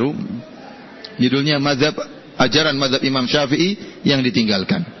yang terbaru, judulnya Ajaran Mazhab Imam Syafi'i yang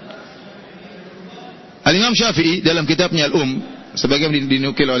ditinggalkan. Al-Imam Syafi'i dalam kitabnya sebagaimana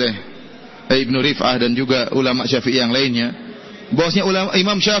dinukil oleh Ibnu Rif'ah dan juga ulama Syafi'i yang lainnya, bahwasanya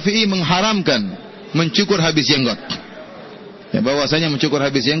Imam Syafi'i mengharamkan mencukur habis jenggot. Ya, bahwasanya mencukur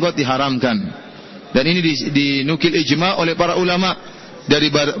habis jenggot diharamkan. Dan ini dinukil ijma oleh para ulama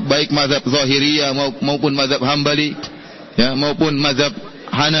dari baik mazhab Zahiriyah maupun mazhab Hambali, ya, maupun mazhab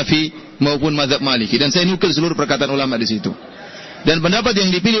Hanafi maupun mazhab Maliki. Dan saya nukil seluruh perkataan ulama di situ. Dan pendapat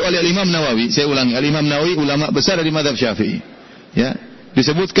yang dipilih oleh Imam Nawawi, saya ulangi, Imam Nawawi ulama besar dari mazhab Syafi'i. Ya,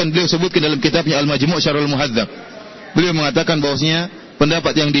 beliau sebutkan dalam kitabnya Al-Majmu' Syarhul Muhadzab. Beliau mengatakan bahwasanya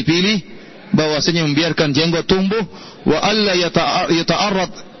pendapat yang dipilih bahwasanya membiarkan jenggot tumbuh wa alla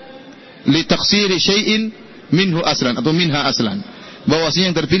yata'arrad li taqsiri syai'in minhu aslan atau minha aslan.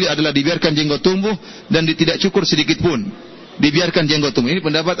 Bahwasanya yang terpilih adalah dibiarkan jenggot tumbuh dan tidak cukur sedikit pun. Dibiarkan jenggot tumbuh. Ini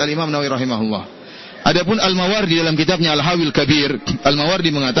pendapat Al-Imam Nawawi rahimahullah. Adapun Al-Mawardi dalam kitabnya Al-Hawil Kabir,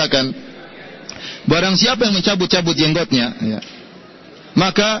 Al-Mawardi mengatakan barang siapa yang mencabut-cabut jenggotnya, ya,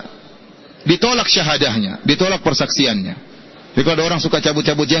 maka ditolak syahadahnya, ditolak persaksiannya. Jadi kalau ada orang suka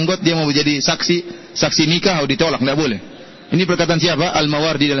cabut-cabut jenggot, dia mau menjadi saksi nikah, ditolak, tidak boleh. Ini perkataan siapa?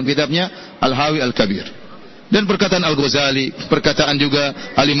 Al-Mawardi dalam kitabnya Al-Hawi Al-Kabir. Dan perkataan Al-Ghazali, perkataan juga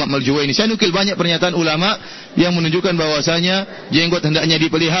Al-Imam Al-Juwaini. Saya nukil banyak pernyataan ulama yang menunjukkan bahwasanya jenggot hendaknya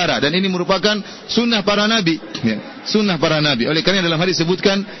dipelihara. Dan ini merupakan sunnah para nabi. Ya, sunnah para nabi. Oleh karena dalam hadis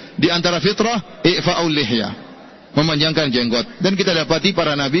disebutkan di antara fitrah, i'fa'ul lihya, memanjangkan jenggot. Dan kita dapati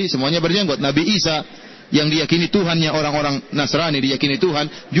para nabi semuanya berjenggot. Nabi Isa yang diyakini Tuhannya orang-orang Nasrani, diyakini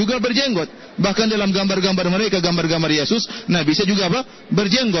Tuhan, juga berjenggot. Bahkan dalam gambar-gambar mereka, gambar-gambar Yesus, Nabi Isa juga apa?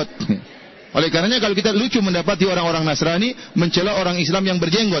 Berjenggot. Oleh karenanya kalau kita lucu mendapati orang-orang Nasrani mencela orang Islam yang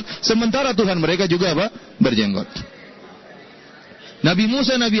berjenggot, sementara Tuhan mereka juga apa? Berjenggot. Nabi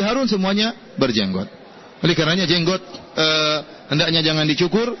Musa, Nabi Harun semuanya berjenggot. Oleh karenanya jenggot hendaknya jangan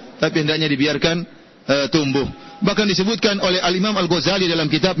dicukur, tapi hendaknya dibiarkan tumbuh. Bahkan disebutkan oleh Al-Imam Al-Ghazali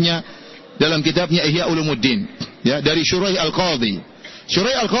dalam kitabnya Ihya Ulumuddin, ya, dari Shuraih Al-Qadhi.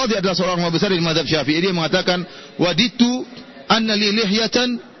 Shuraih Al-Qadhi adalah seorang ulama besar di mazhab Syafi'i. Dia mengatakan waditu anna li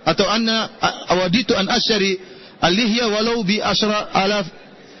lihyatan atau anna waditu an asyari al-lihya walau bi asyra alaf.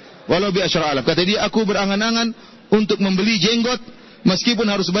 Kata dia, aku berangan-angan untuk membeli jenggot meskipun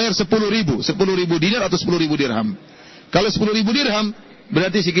harus bayar 10.000 dinar atau 10.000 dirham. Kalau 10.000 dirham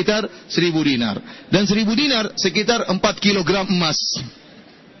berarti sekitar 1.000 dinar. Dan 1.000 dinar sekitar 4 kilogram emas.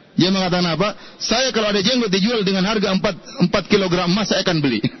 Dia mengatakan apa? Saya kalau ada jenggot dijual dengan harga 4 kilogram emas, saya akan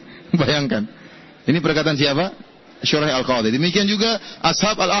beli. Bayangkan. Ini perkataan siapa? Syuraih Al-Qadhi. Demikian juga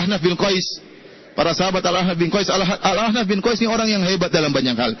ashab Al-Ahnaf bin Qais. Para sahabat Al-Ahnaf bin Qais. Al-Ahnaf bin Qais ini orang yang hebat dalam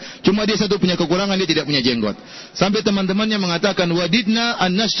banyak hal. Cuma dia satu punya kekurangan, dia tidak punya jenggot. Sampai teman-temannya mengatakan, wadidna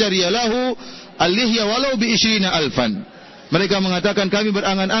an nasyariya lahu al-lihya walau bi 20,000. Mereka mengatakan kami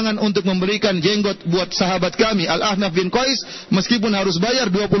berangan-angan untuk memberikan jenggot buat sahabat kami Al-Ahnaf bin Qais meskipun harus bayar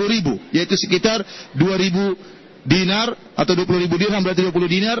 20.000, yaitu sekitar 2.000 dinar atau 20.000 dirham, berarti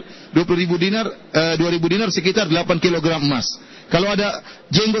 20.000 dinar sekitar 8 kilogram emas. Kalau ada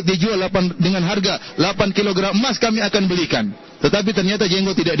jenggot dijual dengan harga 8 kilogram emas, kami akan belikan. Tetapi ternyata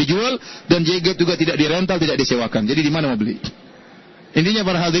jenggot tidak dijual dan jenggot juga tidak dirental, tidak disewakan. Jadi di mana mau beli? Intinya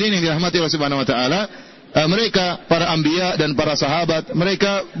para hadirin yang dirahmati Allah Subhanahu wa taala, mereka para anbiya dan para sahabat,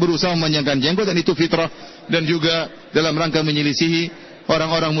 mereka berusaha memanjangkan jenggot, dan itu fitrah, dan juga dalam rangka menyelisihi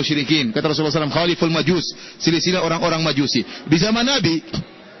orang-orang musyrikin. Kata Rasulullah SAW, khaliful majus, silsilah orang-orang majusi. Di zaman Nabi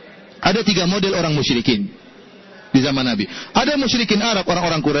ada 3 model orang musyrikin. Di zaman Nabi ada musyrikin Arab,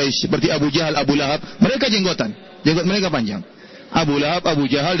 orang-orang Quraisy seperti Abu Jahal, Abu Lahab, mereka jenggot mereka panjang. Abu Lahab, Abu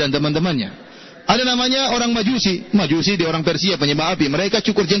Jahal dan teman-temannya. Ada namanya orang majusi di orang Persia, penyembah api, mereka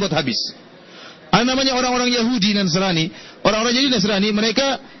cukur jenggot habis. Ada namanya orang-orang Yahudi dan Nasrani. Orang-orang Yahudi dan Nasrani, mereka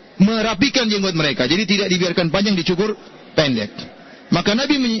merapikan jenggot mereka, jadi tidak dibiarkan panjang, dicukur pendek. Maka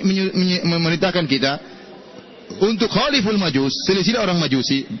Nabi memerintahkan kita untuk khaliful majus, selisih orang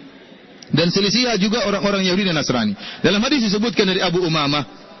majusi, dan selisih juga orang-orang Yahudi dan Nasrani. Dalam hadis disebutkan dari Abu Umamah,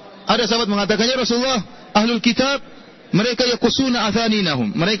 ada sahabat mengatakannya, Rasulullah, ahlul kitab, mereka yakusuna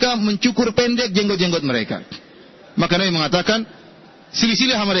athaninahum, mereka mencukur pendek jenggot-jenggot mereka. Maka Nabi mengatakan,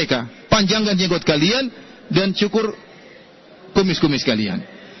 silsilah mereka, panjangkan jenggot kalian dan cukur kumis-kumis kalian.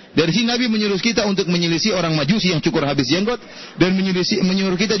 Dari sini Nabi menyuruh kita untuk menyelisih orang majusi yang cukur habis jenggot, dan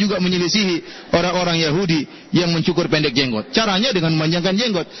menyuruh kita juga menyelisihi orang-orang Yahudi yang mencukur pendek jenggot. Caranya dengan memanjangkan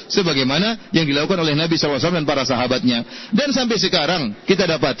jenggot, sebagaimana yang dilakukan oleh Nabi SAW dan para sahabatnya. Dan sampai sekarang kita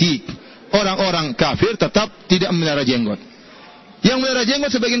dapati orang-orang kafir tetap tidak memelihara jenggot. Yang memelihara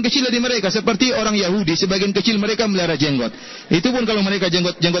jenggot sebagian kecil dari mereka, seperti orang Yahudi, sebagian kecil mereka memelihara jenggot. Itu pun kalau mereka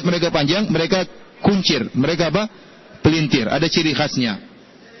jenggot mereka panjang, mereka kuncir, mereka apa? Pelintir, ada ciri khasnya.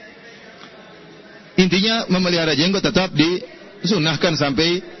 Intinya memelihara jenggot tetap disunahkan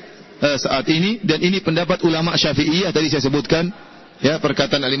sampai saat ini, dan ini pendapat ulama Syafi'iyah tadi saya sebutkan, ya,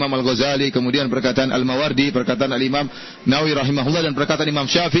 perkataan Al-Imam Al-Ghazali, kemudian perkataan Al-Mawardi, perkataan Al-Imam Nawawi rahimahullah, dan perkataan Imam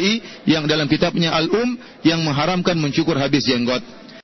Syafi'i yang dalam kitabnya Al-Um yang mengharamkan mencukur habis jenggot.